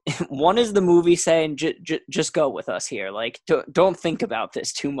one is the movie saying just go with us here, like don't think about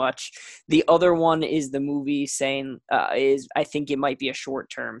this too much. The other one is the movie saying is I think it might be a short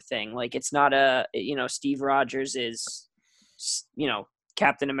term thing, like it's not a, Steve Rogers is,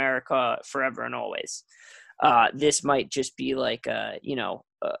 Captain America forever and always. This might just be like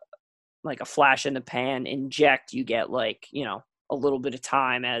like a flash in the pan inject. You get like, a little bit of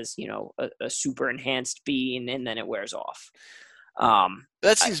time as, a super enhanced being, and then it wears off.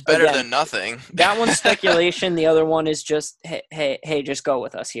 That seems better Again, than nothing. that one's speculation. The other one is just, hey, just go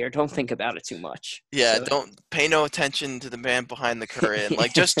with us here. Don't think about it too much. Yeah, So, don't pay no attention to the man behind the curtain.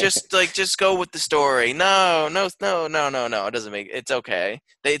 Like just go with the story. No, no, no, no, no, no. It doesn't make it's okay.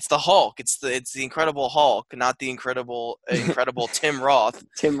 It's the Hulk. It's the Incredible Hulk, not the incredible Tim Roth.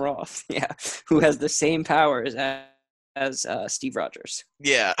 Tim Roth, yeah, who has the same powers as Steve Rogers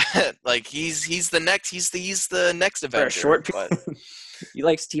Yeah, like he's the next for a Avenger. short. But You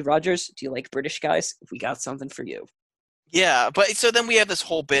like Steve Rogers? Do you like British guys? We got something for you. yeah, but so then we have this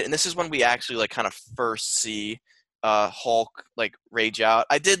whole bit, and this is when we actually like kind of first see Hulk like rage out.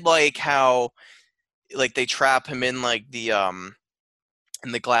 I did like how like they trap him in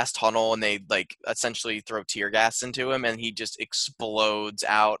the glass tunnel, and they like essentially throw tear gas into him, and he just explodes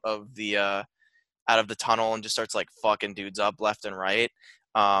out of the tunnel and just starts like fucking dudes up left and right.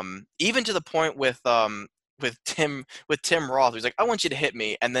 Even to the point with Tim Roth, he's like, "I want you to hit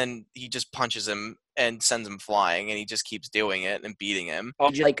me," and then he just punches him and sends him flying, and he just keeps doing it and beating him.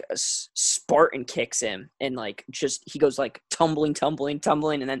 Like a Spartan kicks him, and like just he goes like tumbling, tumbling,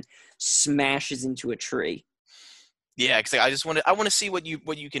 tumbling, and then smashes into a tree. Yeah, because I want to see what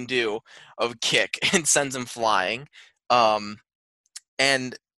you can do of kick and sends him flying. Um,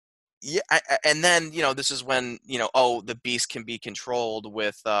 and yeah, and then this is when oh, the beast can be controlled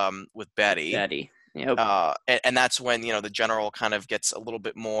with Betty. Betty. Yep. And that's when the general kind of gets a little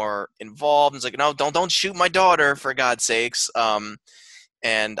bit more involved. It's like, no, don't shoot my daughter, for God's sakes.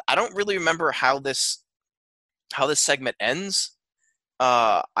 And I don't really remember how this segment ends.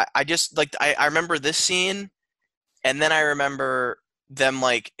 I just like I remember this scene, and then I remember them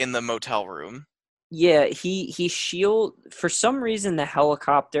like in the motel room. Yeah, he shield for some reason the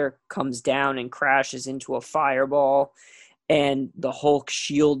helicopter comes down and crashes into a fireball, and the Hulk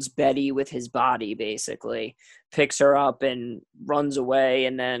shields Betty with his body, basically picks her up and runs away,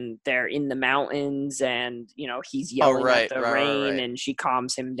 and then they're in the mountains, and he's Oh, yelling at right, the right, right, rain, right. and she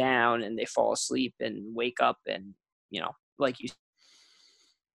calms him down, and they fall asleep and wake up, and like you said,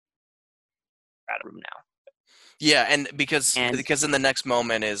 out of room now. Yeah, and And because in the next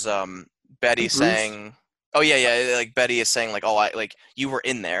moment is Betty Bruce, saying, "Oh yeah, yeah," like Betty is saying like, "Oh, I like you were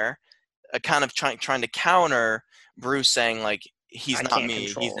in there," kind of trying to counter Bruce saying like, "He's I not can't me,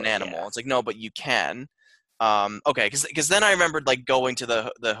 he's control an it. Yeah. animal." It's like, "No, but you can." Okay, because then I remembered like going to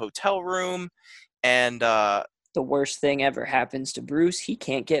the hotel room, and The worst thing ever happens to Bruce. He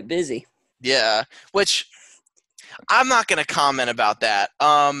can't get busy. yeah, which I'm not gonna comment about that.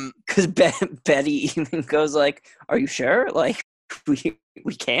 Because Betty even goes like, "Are you sure? Like,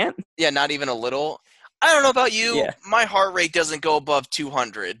 we can't." Yeah, not even a little. I don't know about you. Yeah, My heart rate doesn't go above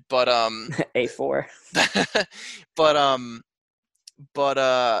 200, but A4. but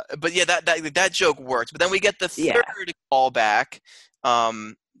but yeah, that joke worked. But then we get the Yeah. third callback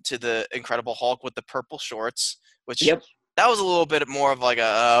to the Incredible Hulk with the purple shorts, which Yep. that was a little bit more of like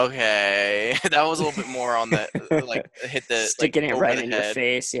a okay. That was a little bit more on the like hit the like Sticking it over right the in your head.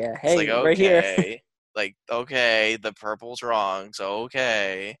 face. Yeah. It's like Hey, right here. okay, like okay, the purple's wrong, so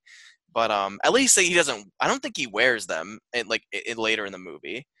okay. But at least he doesn't. I don't think he wears them later in the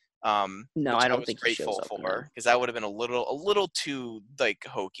movie, No, which I I don't was think he shows grateful up in them. for because that would have been a little too like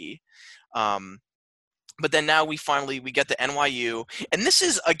hokey. Um, but then now we get to NYU, and this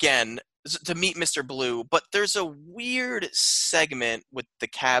is again to meet Mr. Blue. But there's a weird segment with the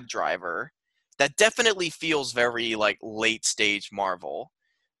cab driver that definitely feels very like late stage Marvel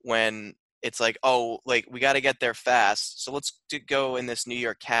when it's like, oh, like we got to get there fast, so let's go in this New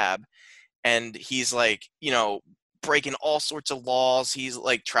York cab, and he's like, breaking all sorts of laws. He's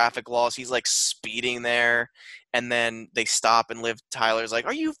like traffic laws. He's like speeding there, and then they stop and Liv Tyler's like,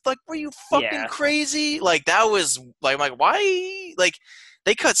 were you fucking Yeah. crazy? Like that was like, why? Like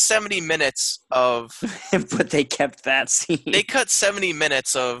they cut 70 minutes of But they kept that scene. 70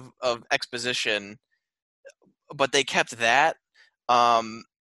 minutes of exposition, but they kept that. Um,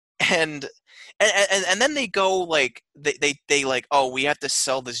 and and then they go like they like, oh, we have to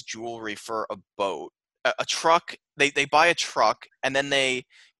sell this jewelry for a boat, a truck. They buy a truck and then they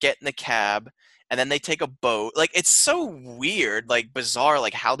get in the cab and then they take a boat. Like it's so weird, like bizarre,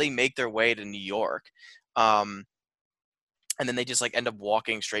 like how they make their way to New York. Um, and then they just like end up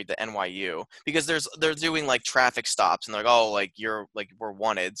walking straight to NYU because they're doing like traffic stops and they're like, oh, like you're like we're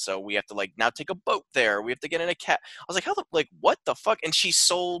wanted, so we have to like now take a boat there. We have to get in a cab. I was like, how the like what the fuck? And she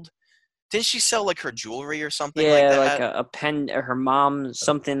sold. Didn't she sell like her jewelry or something like Yeah, like that? a pen, or her mom,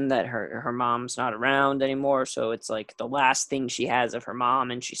 something that her mom's not around anymore, so it's like the last thing she has of her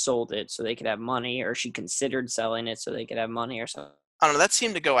mom, and she sold it so they could have money, or she considered selling it so they could have money or something. I don't know. That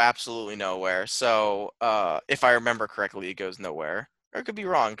seemed to go absolutely nowhere. So, if I remember correctly, it goes nowhere. Or I could be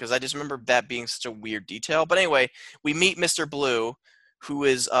wrong because I just remember that being such a weird detail. But anyway, we meet Mr. Blue, who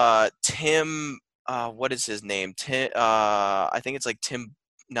is Tim. What is his name? Tim. I think it's like Tim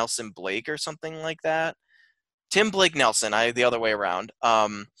Nelson Blake or something like that. Tim Blake Nelson. I the other way around.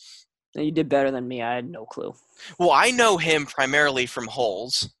 You did better than me. I had no clue. Well, I know him primarily from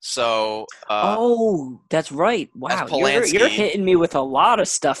Holes. So, Oh, that's right. as Wow, you're Polanski. hitting me with a lot of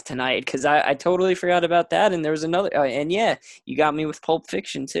stuff tonight because I totally forgot about that. And there was another, and yeah, you got me with Pulp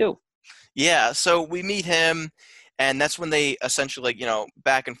Fiction too. Yeah, so we meet him, and that's when they essentially like,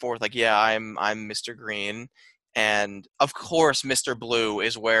 back and forth, like, yeah, I'm Mr. Green, and of course Mr. Blue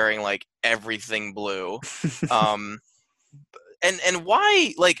is wearing like everything blue. Um, and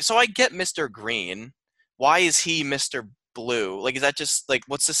why like so I get Mr. Green. Why is he Mr. Blue? Like, is that just like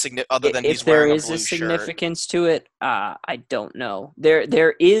what's the other than If he's there wearing a is a blue shirt? significance to it, I don't know.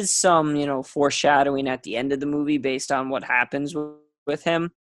 There is some, foreshadowing at the end of the movie based on what happens with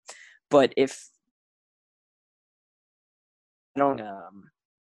him. But if I don't,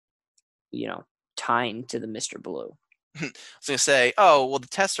 tying to the Mr. Blue. I was gonna say, oh well, the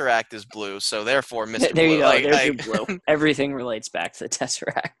Tesseract is blue, so therefore Mr. There you Blue. go. Like, There's your blue. Everything relates back to the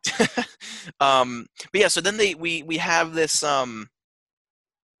Tesseract. but yeah, so then we have this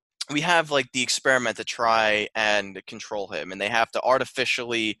we have like the experiment to try and control him, and they have to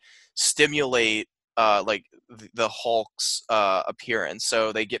artificially stimulate like the Hulk's appearance.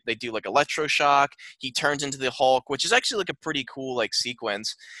 So they do like electroshock. He turns into the Hulk, which is actually like a pretty cool like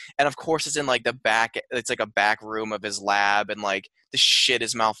sequence. And of course, it's in like the back. It's like a back room of his lab, and like the shit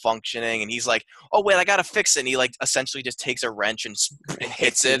is malfunctioning. And he's like, "Oh wait, I gotta fix it." And he like essentially just takes a wrench and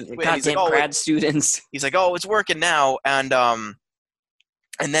hits it. And he's like, Goddamn "Oh wait." grad students. He's like, "Oh, it's working now." And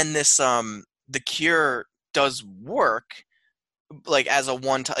then this the cure does work like as a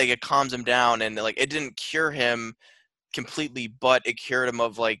one time, like it calms him down, and like it didn't cure him completely, but it cured him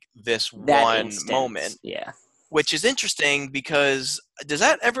of like this That one instant. moment, Yeah. which is interesting because does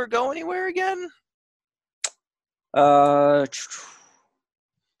that ever go anywhere again? Uh,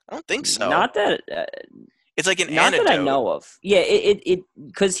 I don't think so. not that. It's like an Not that I antidote. know of. Yeah,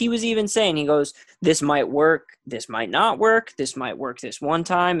 because he was even saying, he goes, this might work, this might not work, this might work this one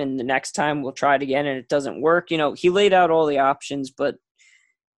time, and the next time we'll try it again and it doesn't work. He laid out all the options, but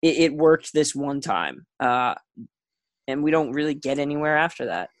it worked this one time. And we don't really get anywhere after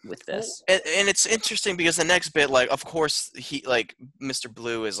that with Well, this. and it's interesting because the next bit, like, of course, he like Mr.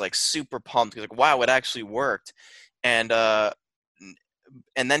 Blue is like super pumped. He's like, "Wow, it actually worked," and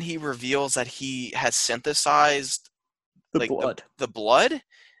and then he reveals that he has synthesized The like blood. the blood. And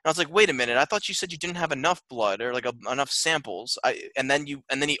I was like, wait a minute, I thought you said you didn't have enough blood or like enough samples. And then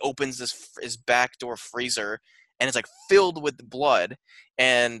he opens his back door freezer and it's like filled with the blood.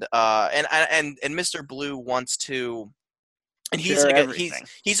 And Mr. Blue wants to, and he's Cure like everything.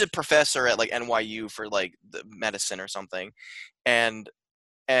 he's a professor at like NYU for like the medicine or something. And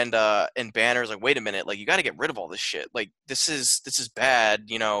and Banner's like, wait a minute, like you got to get rid of all this shit. Like this is bad.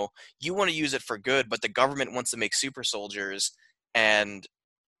 You want to use it for good, but the government wants to make super soldiers, and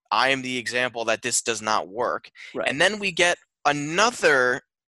I am the example that this does not work. Right. And then we get another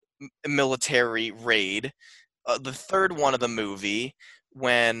military raid, the third one of the movie,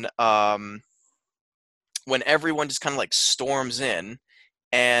 when everyone just kind of like storms in.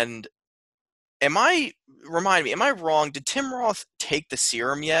 And am I wrong? Did Tim Roth take the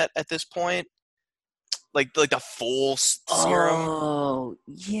serum yet at this point? Like the full serum? Oh,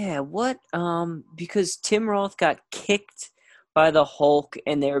 yeah. What? Because Tim Roth got kicked by the Hulk,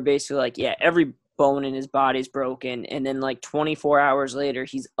 and they were basically like, yeah, bone in his body's broken, and then like 24 hours later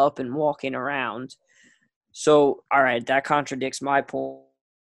he's up and walking around. So all right, that contradicts my point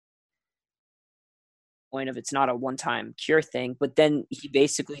of it's not a one-time cure thing. But then he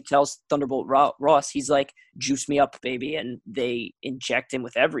basically tells Thunderbolt Ross, he's like, juice me up, baby, and they inject him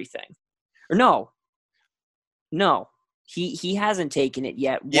with everything. Or no, he hasn't taken it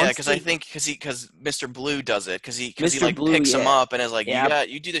yet. Yeah, Once because I they think because Mr. Blue does it because he Mr. like Blue, picks him yeah, up and is like, yep,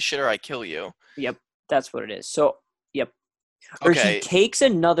 you do this shit or I kill you. yep, that's what it is. So yep, or he Okay, takes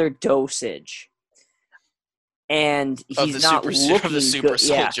another dosage and of he's the not of the looking super good.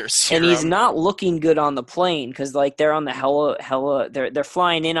 Yeah, soldier and he's serum. not looking good on the plane because like they're on the they're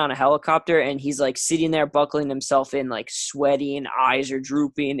flying in on a helicopter, and he's like sitting there buckling himself in, like sweaty, and eyes are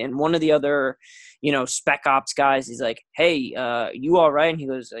drooping. And one of the other, spec ops guys, he's like, "Hey, you all right?" And he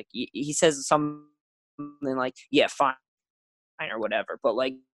goes like, he says something like, "Yeah, fine," or whatever. But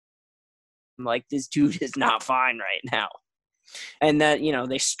like this dude is not fine right now. And that,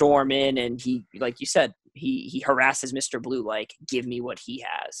 they storm in, and he, like you said, he harasses Mr. Blue, like, give me what he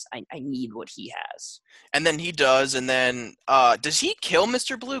has. I need what he has. And then he does, and then does he kill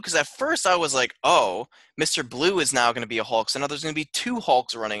Mr. Blue? Because at first I was like, oh, Mr. Blue is now going to be a Hulk, so now there's going to be two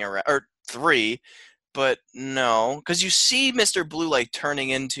Hulks running around, or three, but no, because you see Mr. Blue like turning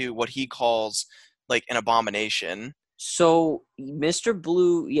into what he calls like an abomination. So Mr.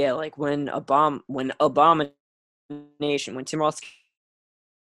 Blue, yeah, like when Abomination, when Tim Roth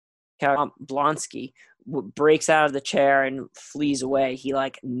Blonsky breaks out of the chair and flees away, he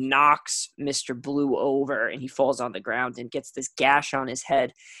like knocks Mr. Blue over, and he falls on the ground and gets this gash on his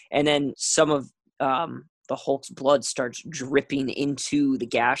head. And then some of the Hulk's blood starts dripping into the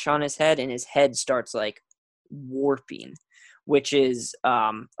gash on his head, and his head starts like warping, which is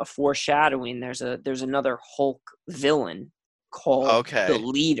a foreshadowing. There's another Hulk villain called the Okay.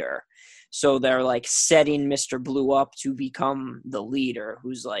 Leader. So they're like setting Mr. Blue up to become the leader,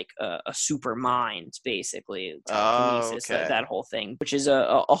 who's like a super mind, basically Oh, telekinesis, okay. that whole thing, which is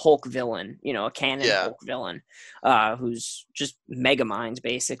a Hulk villain, a canon Yeah. Hulk villain, who's just mega mind,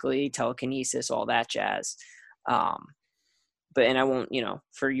 basically telekinesis, all that jazz. Um, but and I won't,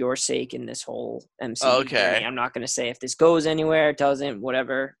 for your sake in this whole MCU journey, Okay. I'm not going to say if this goes anywhere, doesn't,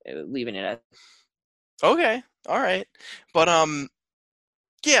 whatever, leaving it at. Okay. All right. But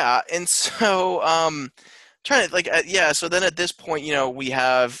yeah, and so trying to like yeah, so then at this point, we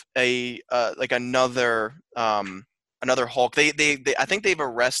have a like another Hulk. They I think they've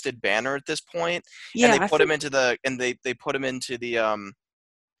arrested Banner at this point, and Yeah, I they put him into the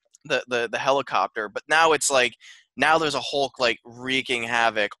helicopter. But now it's like now there's a Hulk like wreaking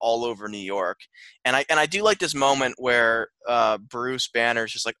havoc all over New York. And I do like this moment where Bruce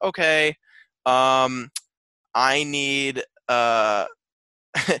Banner's just like, okay, um I need I'm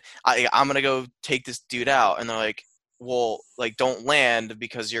gonna go take this dude out, and they're like, well, like don't land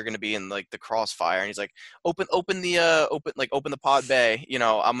because you're gonna be in like the crossfire. And he's like, open the pod bay,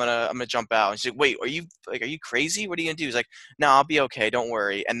 I'm gonna jump out. And she's like, wait, are you crazy? What are you gonna do? He's like, no, I'll be okay, don't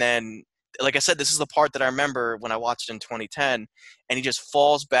worry. And then, like I said, this is the part that I remember when I watched it in 2010, and he just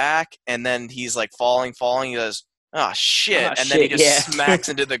falls back, and then he's like falling. He goes, oh shit, Oh and then he shit, just yeah. smacks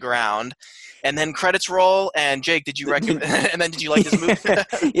into the ground. And then credits roll. And Jake, did you recommend? And then did you like this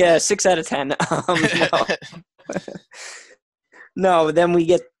movie? Yeah, 6 out of 10. No, no. Then we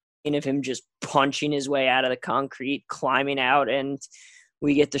get of him just punching his way out of the concrete, climbing out, and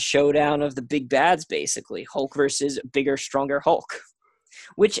we get the showdown of the big bads, basically Hulk versus bigger, stronger Hulk.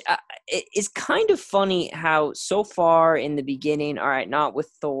 Which is kind of funny how so far in the beginning, all right, not with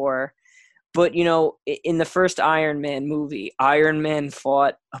Thor, but in the first Iron Man movie, Iron Man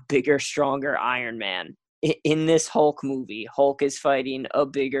fought a bigger, stronger Iron Man. In this Hulk movie, Hulk is fighting a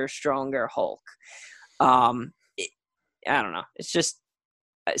bigger, stronger Hulk. Um, I don't know. It's just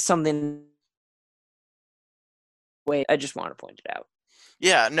something. Wait, I just want to point it out.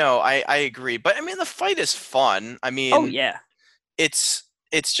 Yeah, no, I agree. But I mean, the fight is fun. I Oh mean, yeah, it's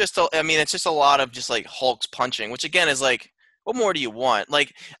just a lot of just like Hulk's punching, which again is like, what more do you want?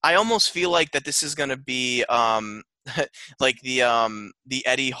 Like, I almost feel like that this is gonna be like the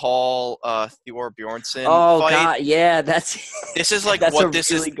Eddie Hall Thor Bjornsson oh fight. god, yeah. That's This is like that's a what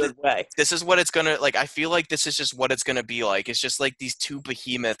this is. really good way. This is what it's gonna like. I feel like this is just what it's gonna be like. It's just like these two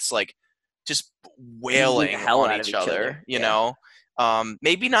behemoths like just Beating the wailing hell on out of each each other. other. Yeah.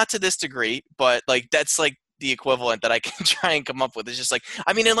 Maybe not to this degree, but like that's like the equivalent that I can try and come up with. It's just like,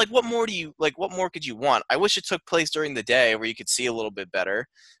 I mean, and like what more what more could you want? I wish it took place during the day where you could see a little bit better.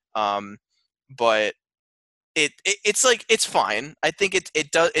 Um, but it's like it's fine. I think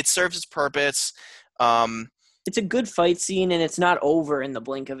it serves its purpose. Um, it's a good fight scene, and it's not over in the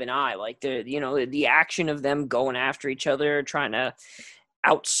blink of an eye. Like the action of them going after each other, trying to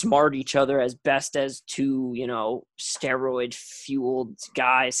outsmart each other as best as two steroid fueled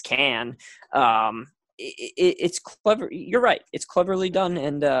guys can. It's clever. You're right. It's cleverly done,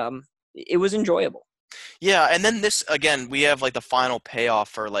 and it was enjoyable. Yeah, and then this again, we have like the final payoff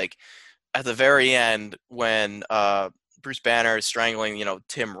for like at the very end when Bruce Banner is strangling,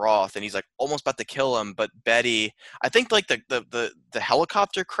 Tim Roth, and he's like almost about to kill him, but Betty, I think like the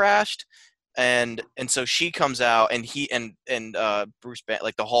helicopter crashed, and so she comes out, and he and Bruce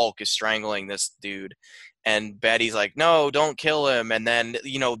like the Hulk is strangling this dude, and Betty's like, no, don't kill him, and then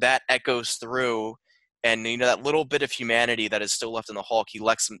that echoes through, and that little bit of humanity that is still left in the Hulk, he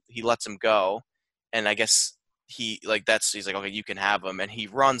lets him go, and I guess he's like, okay, you can have him, and he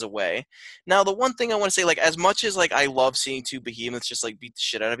runs away. Now the one thing I want to say, like, as much as like I love seeing two behemoths just like beat the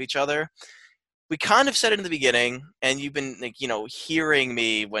shit out of each other, we kind of said it in the beginning, and you've been like hearing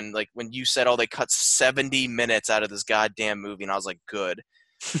me when you said, oh, they cut 70 minutes out of this goddamn movie, and I was like, good.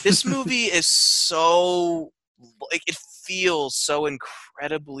 This movie is so like it feels so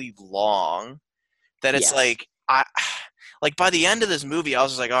incredibly long that it's Yes, like I like by the end of this movie I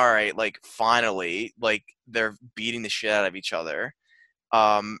was just like, all right, like finally, like they're beating the shit out of each other.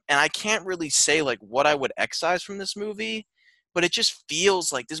 And I can't really say like what I would excise from this movie, but it just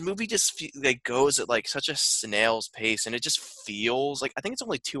feels like this movie like goes at like such a snail's pace, and it just feels like I think it's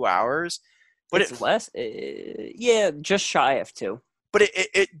only 2 hours, but it's less. Yeah, just shy of two.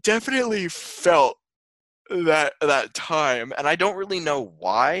 it definitely felt that time, and I don't really know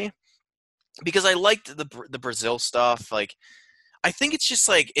why, because I liked the Brazil stuff. Like I think it's just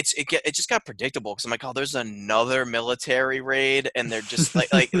like it just got predictable because I'm like, oh, there's another military raid, and they're just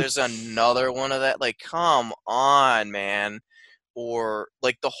like there's another one of that. Like, come on, man. Or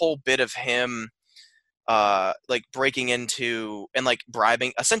like the whole bit of him like breaking into and like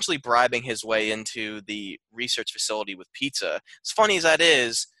essentially bribing his way into the research facility with pizza. As funny as that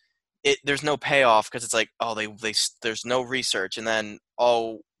is, there's no payoff because it's like, oh, there's no research, and then,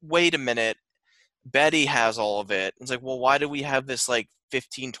 oh, wait a minute, Betty has all of it. It's like, well, why do we have this like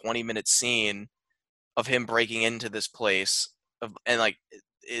 15-20 minute scene of him breaking into this place and like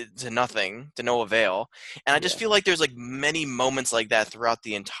to nothing, to no avail? And I just Yeah. feel like there's like many moments like that throughout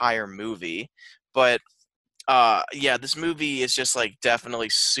the entire movie. But yeah, this movie is just like definitely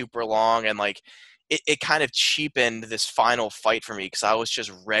super long, and like it kind of cheapened this final fight for me because I was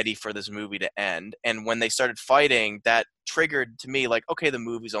just ready for this movie to end. And when they started fighting, that triggered to me like, okay, the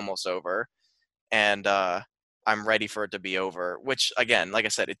movie's almost over, and I'm ready for it to be over. Which again, like I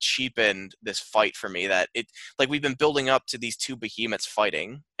said, it cheapened this fight for me. That it like we've been building up to these two behemoths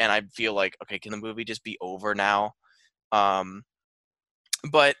fighting, and I feel like, okay, can the movie just be over now? Um,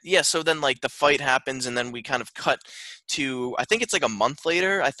 but yeah, so then like the fight happens, and then we kind of cut to, I think it's like a month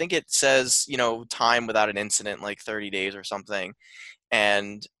later. I think it says time without an incident, like 30 days or something.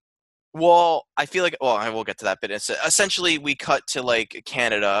 And well, I feel like, well, I will get to that bit. It's essentially we cut to like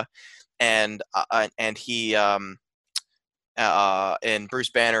Canada, and he and Bruce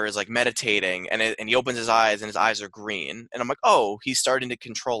Banner is like meditating, and he opens his eyes, and his eyes are green, and I'm like, oh, he's starting to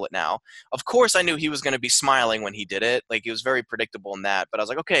control it now. Of course, I knew he was going to be smiling when he did it. Like it was very predictable in that, but I was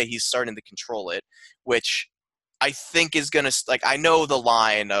like, okay, he's starting to control it, which I think is going to like, I know the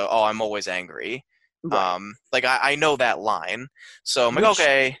line, oh, I'm always angry. Right. Like I know that line, so I'm like, Which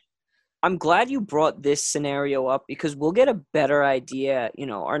okay. I'm glad you brought this scenario up because we'll get a better idea.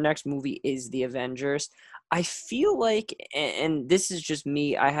 Our next movie is The Avengers. I feel like, and this is just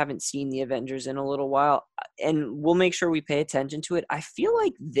me, I haven't seen The Avengers in a little while, and we'll make sure we pay attention to it. I feel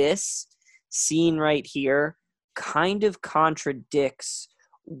like this scene right here kind of contradicts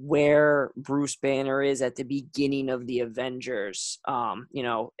where Bruce Banner is at the beginning of the Avengers.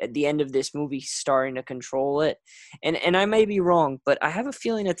 At the end of this movie, starting to control it, and I may be wrong, but I have a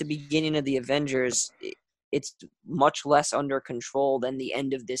feeling at the beginning of the Avengers, it's much less under control than the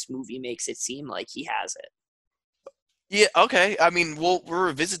end of this movie makes it seem like he has it. Yeah, okay. I mean, we'll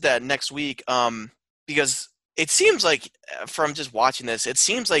revisit that next week. Because it seems like from just watching this, it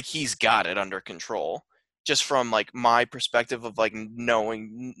seems like he's got it under control. Just from like my perspective of like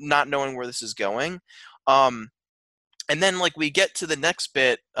not knowing where this is going. Um, and then like we get to the next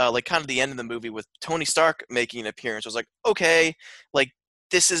bit, like kind of the end of the movie with Tony Stark making an appearance. I was like, okay, like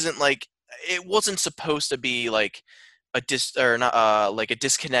this isn't like, it wasn't supposed to be like a dis or not like a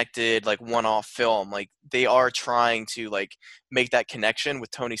disconnected like one-off film. Like they are trying to like make that connection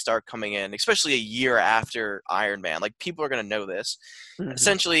with Tony Stark coming in, especially a year after Iron Man. Like people are gonna know this. Hmm.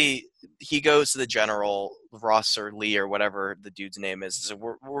 Essentially, he goes to the general Ross or Lee or whatever the dude's name is. So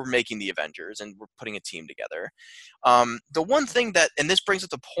we're making the Avengers and we're putting a team together. The one thing that, and this brings up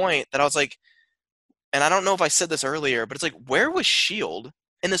the point that I was like, and I don't know if I said this earlier, but it's like, where was Shield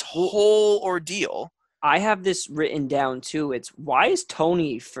in this Well, whole ordeal? I have this written down too. It's why is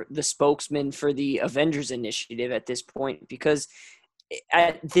Tony for the spokesman for the Avengers Initiative at this point? Because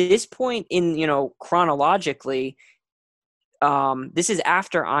at this point in, chronologically, this is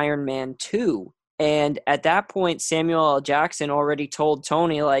after Iron Man 2. And at that point, Samuel L. Jackson already told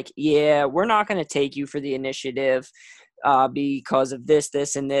Tony, like, yeah, we're not going to take you for the initiative because of this,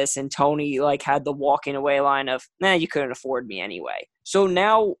 this, and this. And Tony, like, had the walking away line of, nah, you couldn't afford me anyway. So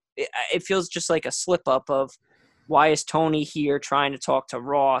now it feels just like a slip up of why is Tony here trying to talk to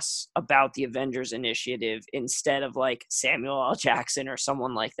Ross about the Avengers Initiative instead of, like, Samuel L. Jackson or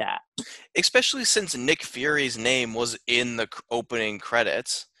someone like that? Especially since Nick Fury's name was in the opening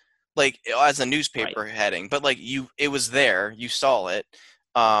credits, like as a Right. newspaper heading, but like it was there, you saw it.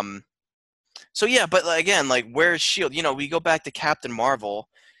 Um, so yeah, but again, like where's Shield? We go back to Captain Marvel.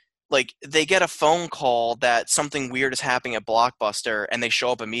 Like they get a phone call that something weird is happening at Blockbuster, and they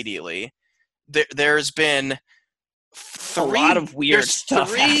show up immediately. There's been A lot three. of weird There's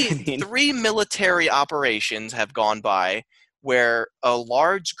stuff happening. three military operations have gone by where a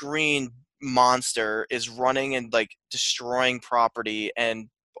large green monster is running and like destroying property and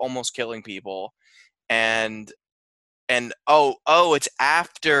almost killing people, and it's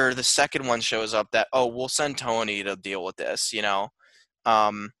after the second one shows up that, we'll send Tony to deal with this.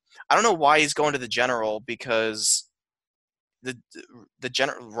 um I don't know why he's going to the general, because the the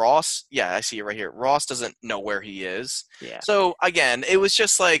general Ross, yeah, I see it right here. Ross doesn't know where he is. Yeah. So again, it was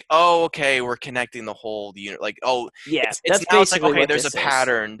just like, oh, okay, we're connecting the whole unit. Like, oh, Yeah, it's that's now it's like, basically okay, what there's a this is.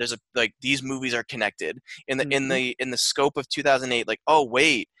 pattern. There's a like these movies are connected in the in Hmm. the in the scope of 2008. Like, oh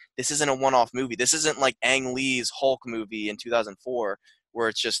wait, this isn't a one-off movie. This isn't like Ang Lee's Hulk movie in 2004 where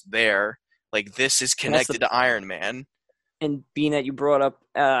it's just there. Like this is And that's the connected to Iron Man. and being that you brought up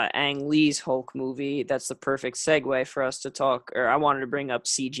Ang Lee's Hulk movie, that's the perfect segue for us to talk. Or I wanted to bring up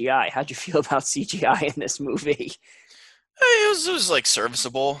CGI. How'd you feel about CGI in this movie It was like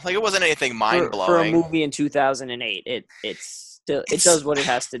serviceable. Like it wasn't anything mind for a blowing. movie in 2008? It It's does what it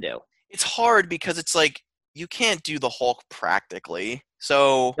has to do. it's hard because it's like you can't do the Hulk practically.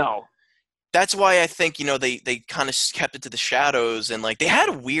 So No, that's why I think they kind of kept it to the shadows, and like they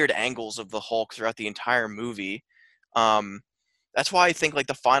had weird angles of the Hulk throughout the entire movie. Um, that's why I think like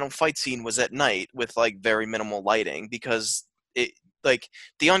the final fight scene was at night with like very minimal lighting, because it like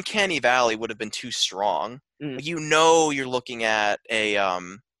the uncanny valley would have been too strong. mm, Like you're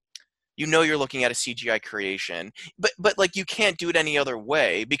looking at a CGI creation, but like you can't do it any other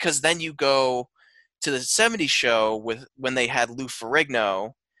way, because then you go to the '70s show with when they had Lou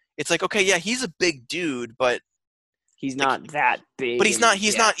Ferrigno. It's like, okay, yeah, he's a big dude, but he's like, not that but big, he's not and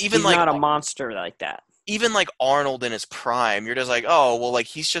he's yeah, not even he's like not a monster like that. Arnold in his prime. You're just like, oh well, like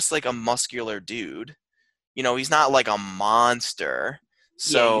he's just like a muscular dude. He's not like a monster.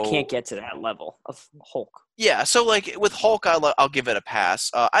 Yeah, you So can't get to that level of Hulk. yeah, so like with Hulk, I'll give it a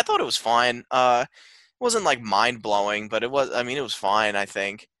pass. I thought it was fine. It wasn't like mind blowing, but it was. I mean, it was fine, I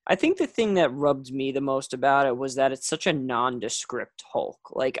think. I think the thing that rubbed me the most about it was that it's such a nondescript Hulk.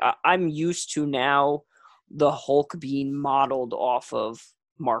 Like I'm used to now the Hulk being modeled off of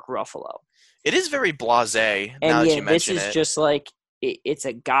Mark Ruffalo. It is very blasé now And that yeah, you this mention is it. just like it's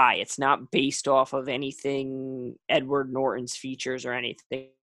a guy. It's not based off of anything Edward Norton's features or anything.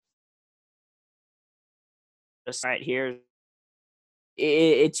 Just right here,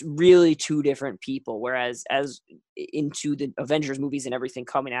 it's really two different people. Whereas as into the Avengers movies and everything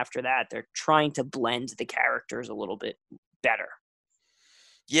coming after that, they're trying to blend the characters a little bit better.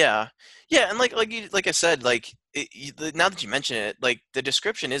 Yeah, yeah, and like I said, like now that you mention it, like the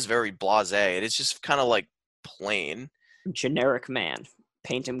description is very blasé. It is just kind of like plain. Generic man,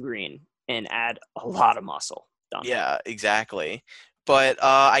 paint him green, and add a lot of muscle. Done. Yeah, exactly. But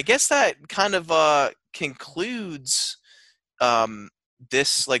I guess that kind of concludes um,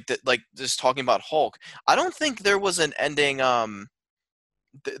 like just talking about Hulk. I don't think there was an ending.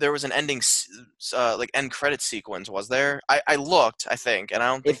 There was an ending like end credit sequence, was there? I looked, I think, and I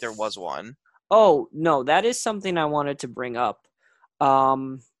don't think there If was one. Oh no, that is something I wanted to bring up.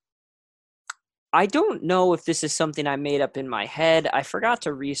 Um, I don't know if this is something I made up in my head. I forgot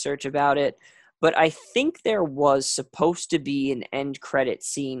to research about it, but I think there was supposed to be an end credit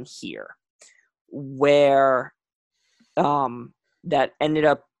scene here where that ended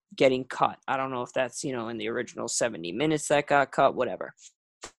up getting cut. I don't know if that's, in the original 70 minutes that got cut, whatever.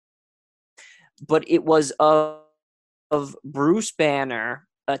 But it was of Bruce Banner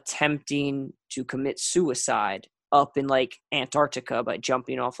attempting to commit suicide up in like Antarctica by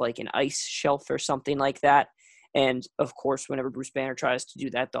jumping off like an ice shelf or something like that. And of course, whenever Bruce Banner tries to do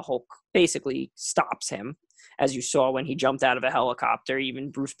that, the Hulk basically stops him. As you saw when he jumped out of a helicopter,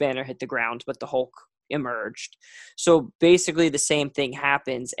 even Bruce Banner hit the ground, but the Hulk emerged. So basically the same thing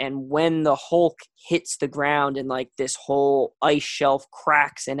happens. And when the Hulk hits the ground and like this whole ice shelf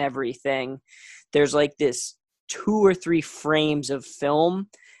cracks and everything, there's like this 2 or 3 frames of film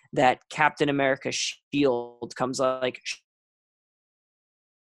that Captain America's shield comes like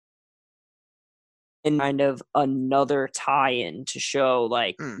in kind of another tie-in to show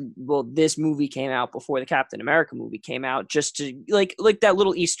like, well, this movie came out before the Captain America movie came out, just to like that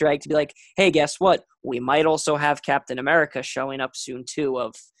little Easter egg to be like, hey, guess what? We might also have Captain America showing up soon too,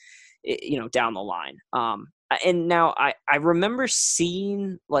 of down the line. And now I remember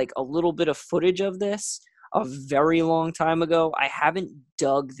seeing like a little bit of footage of this a very long time ago. I haven't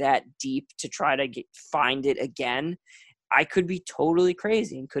dug that deep to try to find it again. I could be totally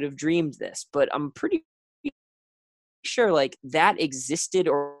crazy and could have dreamed this, but I'm pretty sure like that existed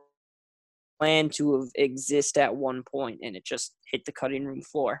or planned to exist at one point, and it just hit the cutting room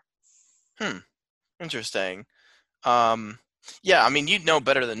floor. Interesting. Yeah, I mean, you'd know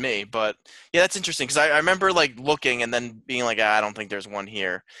better than me, but yeah, that's interesting because I remember like looking and then being like, I don't think there's one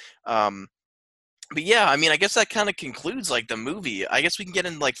here. But yeah, I mean, I guess that kind of concludes like the movie. I guess we can get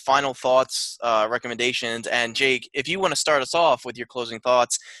into like final thoughts, recommendations, and Jake, if you want to start us off with your closing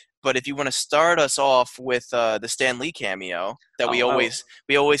thoughts, but if you want to start us off with the Stan Lee cameo that we always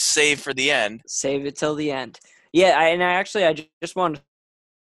save for the end. Save it till the end. Yeah, I just wanted to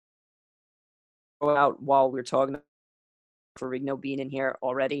go out while we were talking for Rigno being in here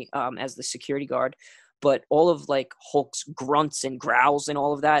already as the security guard. But all of like Hulk's grunts and growls and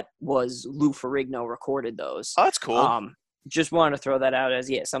all of that was Lou Ferrigno recorded those. Oh, that's cool. Just wanted to throw that out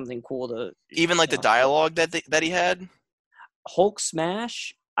as something cool to even like the dialogue that he had. Hulk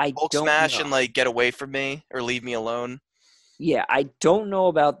smash. Hulk don't smash know. And like get away from me or leave me alone. Yeah, I don't know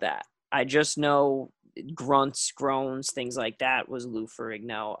about that. I just know grunts, groans, things like that was Lou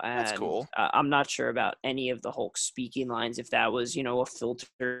Ferrigno. And that's cool. I'm not sure about any of the Hulk speaking lines, if that was a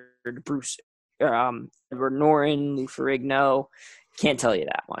filtered Bruce. Edward Norton, Lou Ferrigno, can't tell you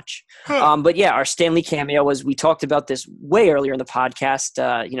that much. But yeah, our Stan Lee cameo was, we talked about this way earlier in the podcast,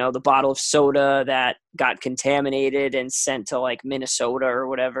 the bottle of soda that got contaminated and sent to like Minnesota or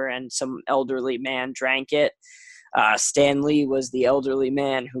whatever, and some elderly man drank it. Stan Lee was the elderly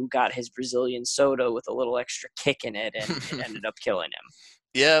man who got his Brazilian soda with a little extra kick in it, and it ended up killing him.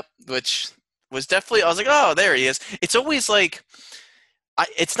 Yep, which was definitely, I was like, oh, there he is. It's always like,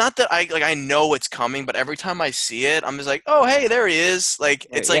 it's not that I know it's coming, but every time I see it, I'm just like, oh, hey, there he is. Like,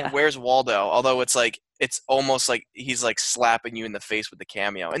 it's like, where's Waldo? Although it's like, it's almost like he's like slapping you in the face with the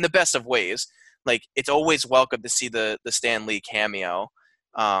cameo in the best of ways. Like, it's always welcome to see the Stan Lee cameo.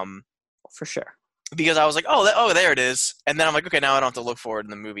 For sure. Because I was like, oh, there it is. And then I'm like, okay, now I don't have to look for it in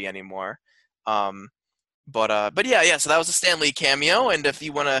the movie anymore. But yeah, so that was a Stan Lee cameo. And if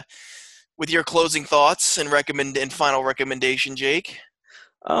you want to, with your closing thoughts and final recommendation, Jake.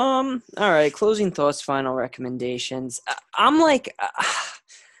 All right, closing thoughts, final recommendations. I'm like,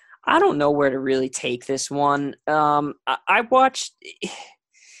 I don't know where to really take this one. I watched.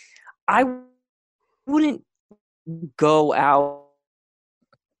 I wouldn't go out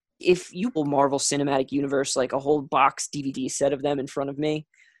if you pull Marvel Cinematic Universe, like a whole box DVD set of them in front of me.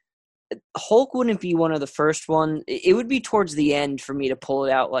 Hulk wouldn't be one of the first one. It would be towards the end for me to pull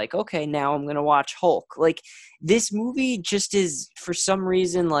it out like, okay, now I'm going to watch Hulk. Like, this movie just is, for some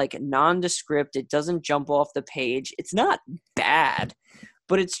reason, like nondescript. It doesn't jump off the page. It's not bad,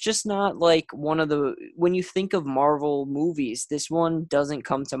 but it's just not like one of the, when you think of Marvel movies, this one doesn't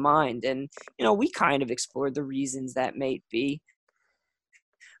come to mind. And, we kind of explored the reasons that may be.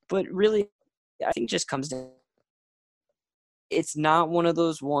 But really, I think it just comes down, it's not one of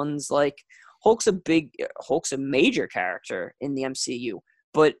those ones like Hulk's a major character in the MCU,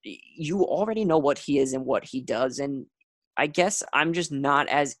 but you already know what he is and what he does. And I guess I'm just not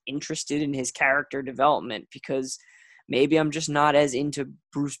as interested in his character development because maybe I'm just not as into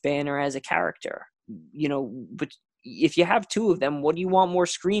Bruce Banner as a character, but if you have two of them, what do you want more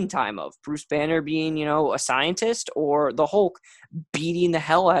screen time of? Bruce Banner being, a scientist, or the Hulk beating the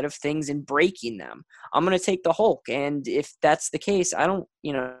hell out of things and breaking them? I'm going to take the Hulk. And if that's the case, I don't,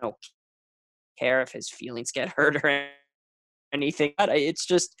 care if his feelings get hurt or anything. It's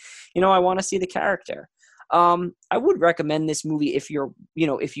just, I want to see the character. I would recommend this movie if you're,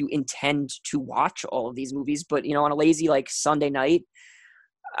 if you intend to watch all of these movies, but on a lazy like Sunday night,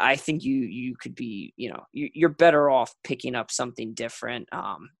 I think you could be, you're better off picking up something different,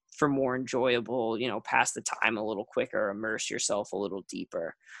 for more enjoyable, pass the time a little quicker, immerse yourself a little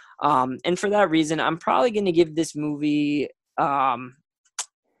deeper. And for that reason, I'm probably going to give this movie,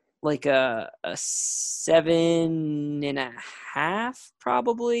 like a 7.5,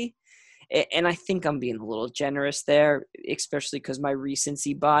 probably. And I think I'm being a little generous there, especially because my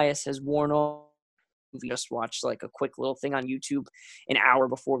recency bias has worn off. We just watched like a quick little thing on YouTube an hour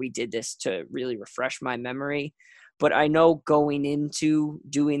before we did this to really refresh my memory. But I know going into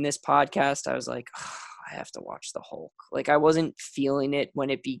doing this podcast, I was like, oh, I have to watch the Hulk. Like I wasn't feeling it when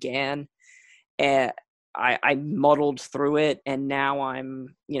it began. And I muddled through it. And now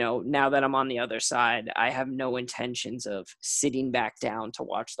now that I'm on the other side, I have no intentions of sitting back down to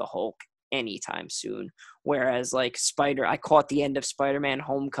watch the Hulk anytime soon. Whereas like I caught the end of Spider-Man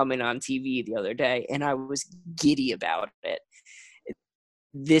Homecoming on TV the other day and I was giddy about it.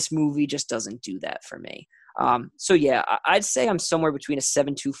 This movie just doesn't do that for me. So yeah, I'd say I'm somewhere between a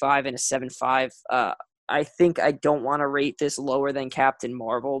 7.25 and a 7.5. I think I don't want to rate this lower than Captain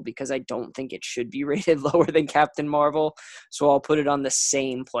Marvel because I don't think it should be rated lower than Captain Marvel. So I'll put it on the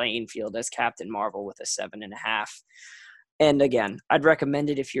same playing field as Captain Marvel with a 7.5. And again, I'd recommend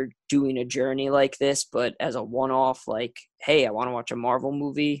it if you're doing a journey like this, but as a one-off, like, hey, I want to watch a Marvel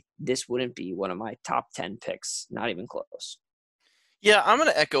movie, this wouldn't be one of my top 10 picks. Not even close. Yeah, I'm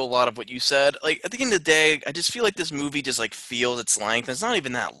gonna echo a lot of what you said. Like at the end of the day, I just feel like this movie just like feels its length. It's not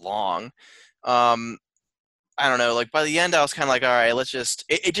even that long. Um, I don't know. Like by the end, I was kind of like, all right, let's just.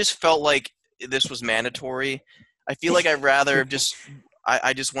 It just felt like this was mandatory. I feel like I'd rather just.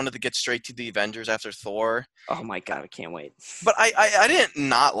 I just wanted to get straight to the Avengers after Thor. Oh my God, I can't wait. But I didn't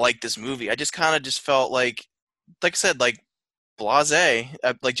not like this movie. I just kind of just felt like I said, like blasé.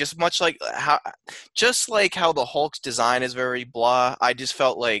 Like just like how the Hulk's design is very blah. I just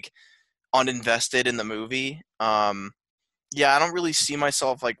felt like uninvested in the movie. Yeah, I don't really see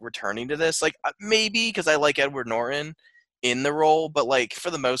myself like returning to this. Like maybe because I like Edward Norton in the role, but like for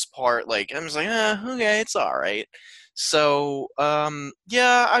the most part, like I'm just like, okay, it's all right. So,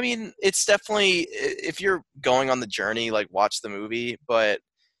 yeah, I mean, it's definitely if you're going on the journey, like watch the movie, but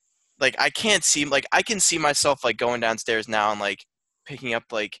like I can see myself like going downstairs now and like picking up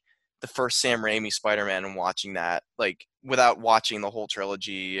like the first Sam Raimi Spider-Man and watching that like without watching the whole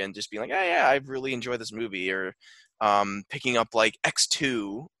trilogy and just being like, oh yeah, I really enjoy this movie, or picking up like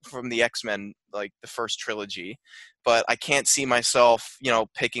X2 from the X-Men, like the first trilogy, but I can't see myself,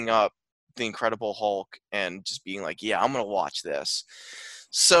 picking up the Incredible Hulk and just being like, yeah, I'm gonna watch this.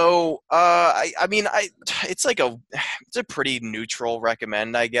 So, I mean, it's like it's a pretty neutral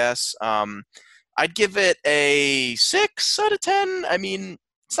recommend, I guess. I'd give it a 6 out of 10. I mean,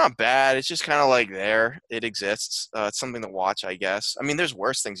 it's not bad. It's just kind of like there. It exists. It's something to watch, I guess. I mean, there's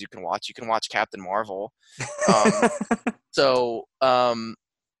worse things you can watch. You can watch Captain Marvel. Um, so,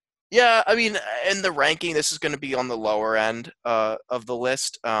 yeah, I mean, in the ranking, this is going to be on the lower end of the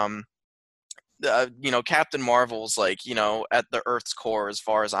list. Captain Marvel's like, at the Earth's core as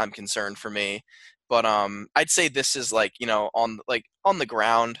far as I'm concerned for me. But I'd say this is like, on the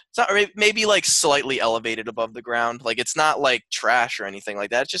ground. It's not maybe like slightly elevated above the ground. Like it's not like trash or anything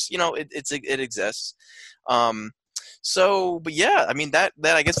like that. It's just, it exists. But yeah, I mean that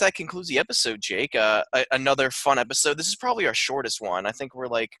I guess that concludes the episode, Jake. Another fun episode. This is probably our shortest one. I think we're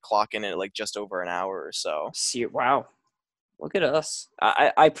like clocking it like just over an hour or so. See, wow. Look at us.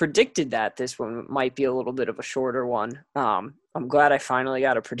 I predicted that this one might be a little bit of a shorter one. I'm glad I finally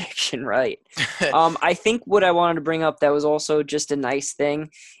got a prediction right. I think what I wanted to bring up that was also just a nice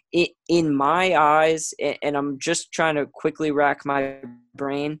thing. In my eyes, and I'm just trying to quickly rack my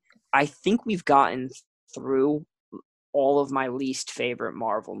brain, I think we've gotten through all of my least favorite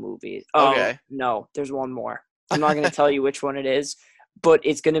Marvel movies. Okay. No, there's one more. I'm not going to tell you which one it is, but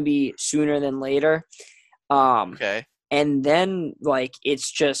it's going to be sooner than later. Okay. And then, like,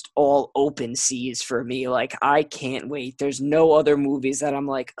 it's just all open seas for me. Like, I can't wait. There's no other movies that I'm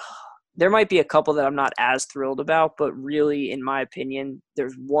like, ugh. There might be a couple that I'm not as thrilled about, but really, in my opinion,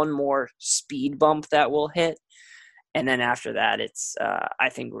 there's one more speed bump that will hit. And then after that, it's, I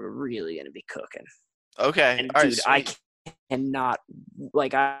think we're really going to be cooking. Okay. And, all dude, right, I cannot,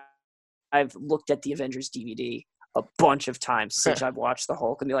 like, I've looked at the Avengers DVD a bunch of times since I've watched the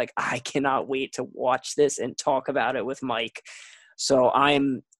Hulk and be like, I cannot wait to watch this and talk about it with Mike. So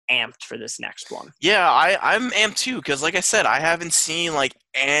I'm amped for this next one. Yeah, I'm amped too, because like I said, I haven't seen like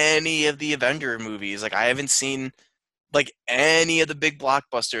any of the Avenger movies. Like I haven't seen like any of the big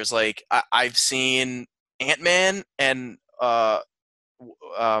blockbusters. Like I've seen Ant-Man and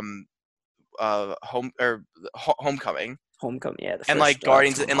um Homecoming, Homecoming, yeah, the and first like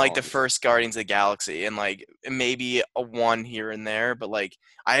Guardians, Tom and like the Holland. first Guardians of the Galaxy, and like maybe a one here and there, but like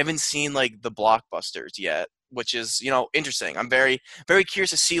I haven't seen like the blockbusters yet, which is interesting. I'm very curious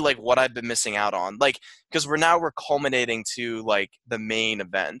to see like what I've been missing out on, like because we're culminating to like the main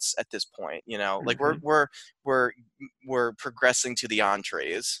events at this point. Like Hmm. we're we're progressing to the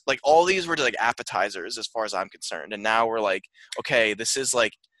entrees. Like all these were like appetizers as far as I'm concerned, and now we're like, okay, this is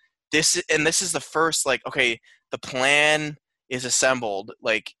like this is the first, like, okay, the plan is assembled,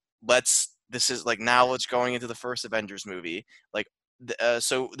 like this is like, now it's going into the first Avengers movie, like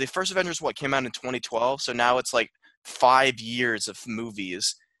so the first Avengers came out in 2012, so now it's like 5 years of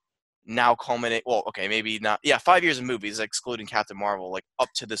movies now culminate, well, okay, maybe not, yeah, 5 years of movies excluding Captain Marvel, like up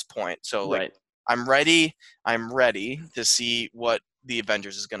to this point. So like Right. I'm ready to see what the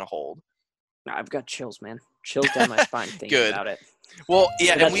Avengers is going to hold. I've got chills, man. Chills down my spine thinking Good. about it. Well,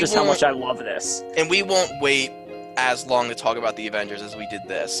 yeah, And that's just how much I love this. and we won't wait as long to talk about the Avengers as we did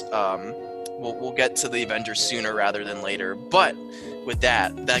this. We'll get to the Avengers sooner rather than later. But with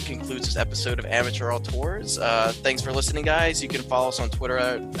that concludes this episode of Amateur Auteurs. Thanks for listening, guys. You can follow us on Twitter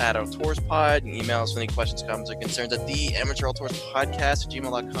at AuteursPod. You can email us with any questions, comments, or concerns at the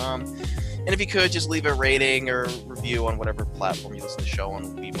amateurauteursPodcast@gmail.com. And if you could, just leave a rating or review on whatever platform you listen to the show on,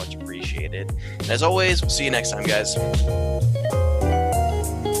 would be much appreciated. And as always, we'll see you next time, guys.